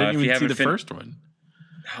 I didn't even see the first one.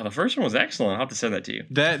 Oh, the first one was excellent. I'll have to send that to you.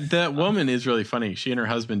 That woman is really funny. She and her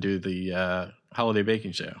husband do the holiday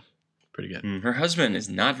baking show. pretty good. Her husband is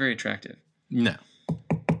not very attractive. No.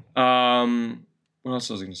 What else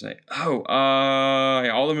was I going to say?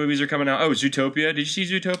 Yeah, all the movies are coming out. Oh, Zootopia. Did you see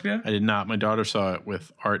Zootopia? I did not. My daughter saw it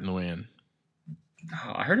with Art and Luann.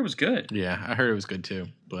 Oh, I heard it was good. Yeah, I heard it was good too,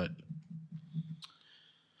 but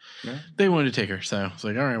Yeah. they wanted to take her, so I was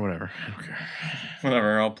like, all right, whatever. I don't care.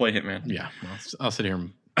 Whatever, I'll play Hitman. Yeah, I'll sit here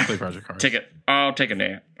and play Project Cars. Take it. I'll take a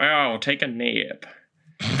nap. I'll take a nap.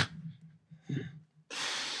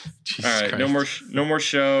 Jesus All right, Christ. no more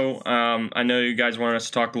show. I know you guys wanted us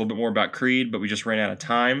to talk a little bit more about Creed, but we just ran out of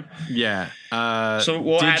time. Yeah. So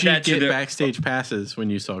we'll add did you that to get the backstage passes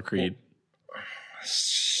when you saw Creed?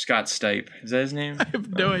 Scott Stipe. Is that his name? I have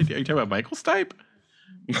no idea. Are you talking about Michael Stipe?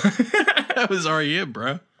 That was REM,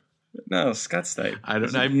 bro. No, Scott Stipe. I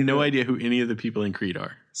have no idea who any of the people in Creed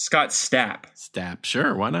are. Scott Stapp. Stapp,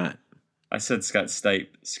 sure, why not? I said Scott Stipe.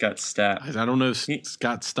 Scott Stapp. I don't know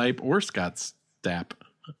Scott Stipe or Scott Stapp.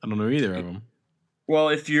 I don't know either of them. Well,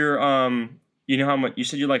 if you're, you know how much you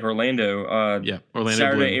said you like Orlando. Yeah,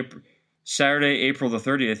 Orlando. Saturday, April the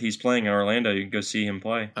 30th. He's playing in Orlando. You can go see him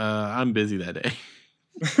play. I'm busy that day.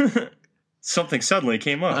 Something suddenly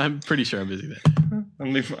came up. I'm pretty sure I'm busy that day.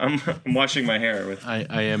 I'm washing my hair with.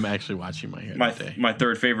 I am actually washing my hair that day. My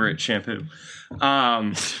third favorite shampoo.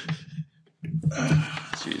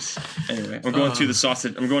 Jeez. Anyway, I'm going to the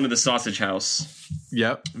sausage. I'm going to the sausage house.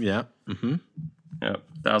 Yep. Mm-hmm. Yep.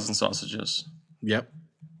 1,000 sausages. Yep.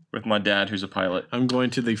 With my dad, who's a pilot. I'm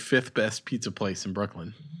going to the 5th best pizza place in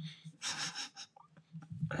Brooklyn.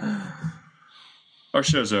 Our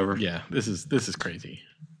show's over. Yeah, this is crazy.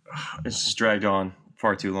 It's just dragged on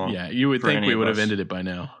far too long. Yeah, you would think we would have ended it by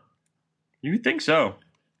now. You would think so.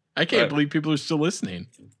 I can't believe people are still listening.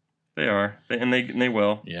 They are, and they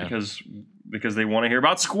will. Yeah, because they want to hear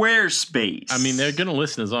about Squarespace. I mean, they're going to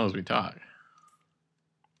listen as long as we talk.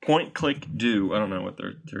 Point, click, do. I don't know what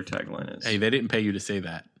their tagline is. Hey, they didn't pay you to say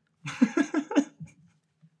that.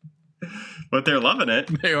 But they're loving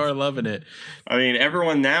it. They are loving it. I mean,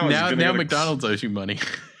 everyone now is now McDonald's owes you money.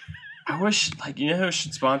 I wish, you know who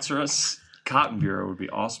should sponsor us? Cotton Bureau would be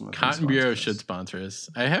awesome. Cotton Bureau should sponsor us.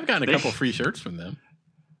 I have gotten a couple free shirts from them.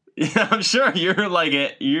 Yeah, I'm sure you're like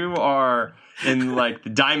it. You are in like the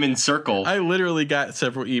diamond circle. I literally got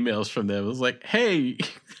several emails from them. It was like, "Hey,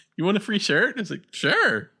 you want a free shirt?" I was like,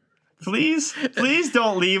 "Sure." Please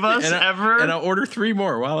don't leave us ever. And I'll order 3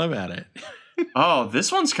 more while I'm at it. Oh,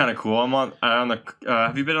 this one's kind of cool. I'm on the.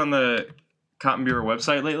 Have you been on the Cotton Bureau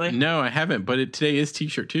website lately? No, I haven't. But today is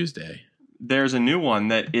T-shirt Tuesday. There's a new one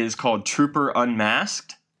that is called Trooper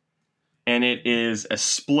Unmasked, and it is a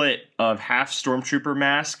split of half Stormtrooper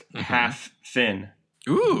mask, half Finn.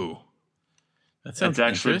 Ooh, that sounds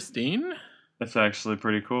interesting. That's actually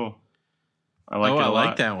pretty cool. I like it a lot. I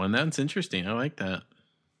like that one. That's interesting. I like that.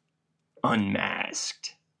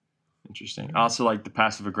 Unmasked. Interesting. I also like the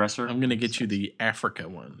passive aggressor. I'm gonna get you the Africa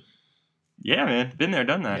one. Yeah, man. Been there,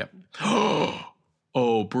 done that. Yep.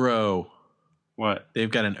 Oh, bro. What? They've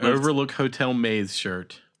got an Overlook Hotel Maze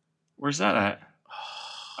shirt. Where's that at?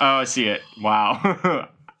 Oh, I see it. Wow.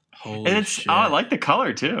 Holy shit. I like the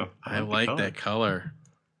color too. I like that color.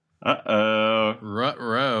 Uh-oh.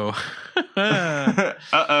 Rut-row. Uh-oh.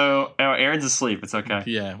 Oh, Aaron's asleep. It's okay.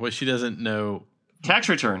 Yeah, what she doesn't know. Tax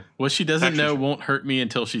return. What she doesn't know won't hurt me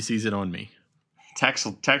until she sees it on me. Tax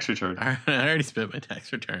return. I already spent my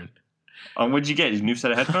tax return. What'd you get? A new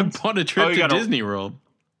set of headphones? I bought a trip to Disney World.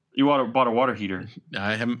 You bought a water heater.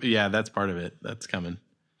 I haven't. Yeah, that's part of it. That's coming.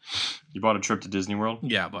 You bought a trip to Disney World?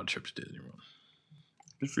 Yeah, I bought a trip to Disney World.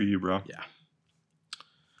 Good for you, bro. Yeah.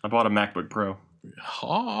 I bought a MacBook Pro.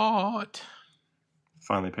 Hot.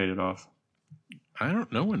 Finally paid it off. I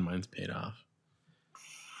don't know when mine's paid off.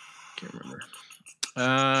 Can't remember.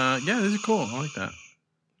 Yeah, these are cool. I like that.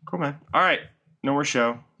 Cool, man. All right. No more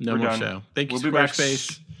show. No more show. Thank you,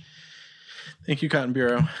 Squarespace. Thank you, Cotton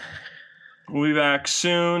Bureau. We'll be back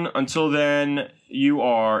soon. Until then, you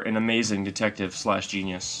are an amazing detective /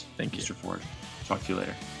 genius. Thank you, Mr. Ford. Talk to you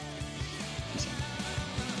later.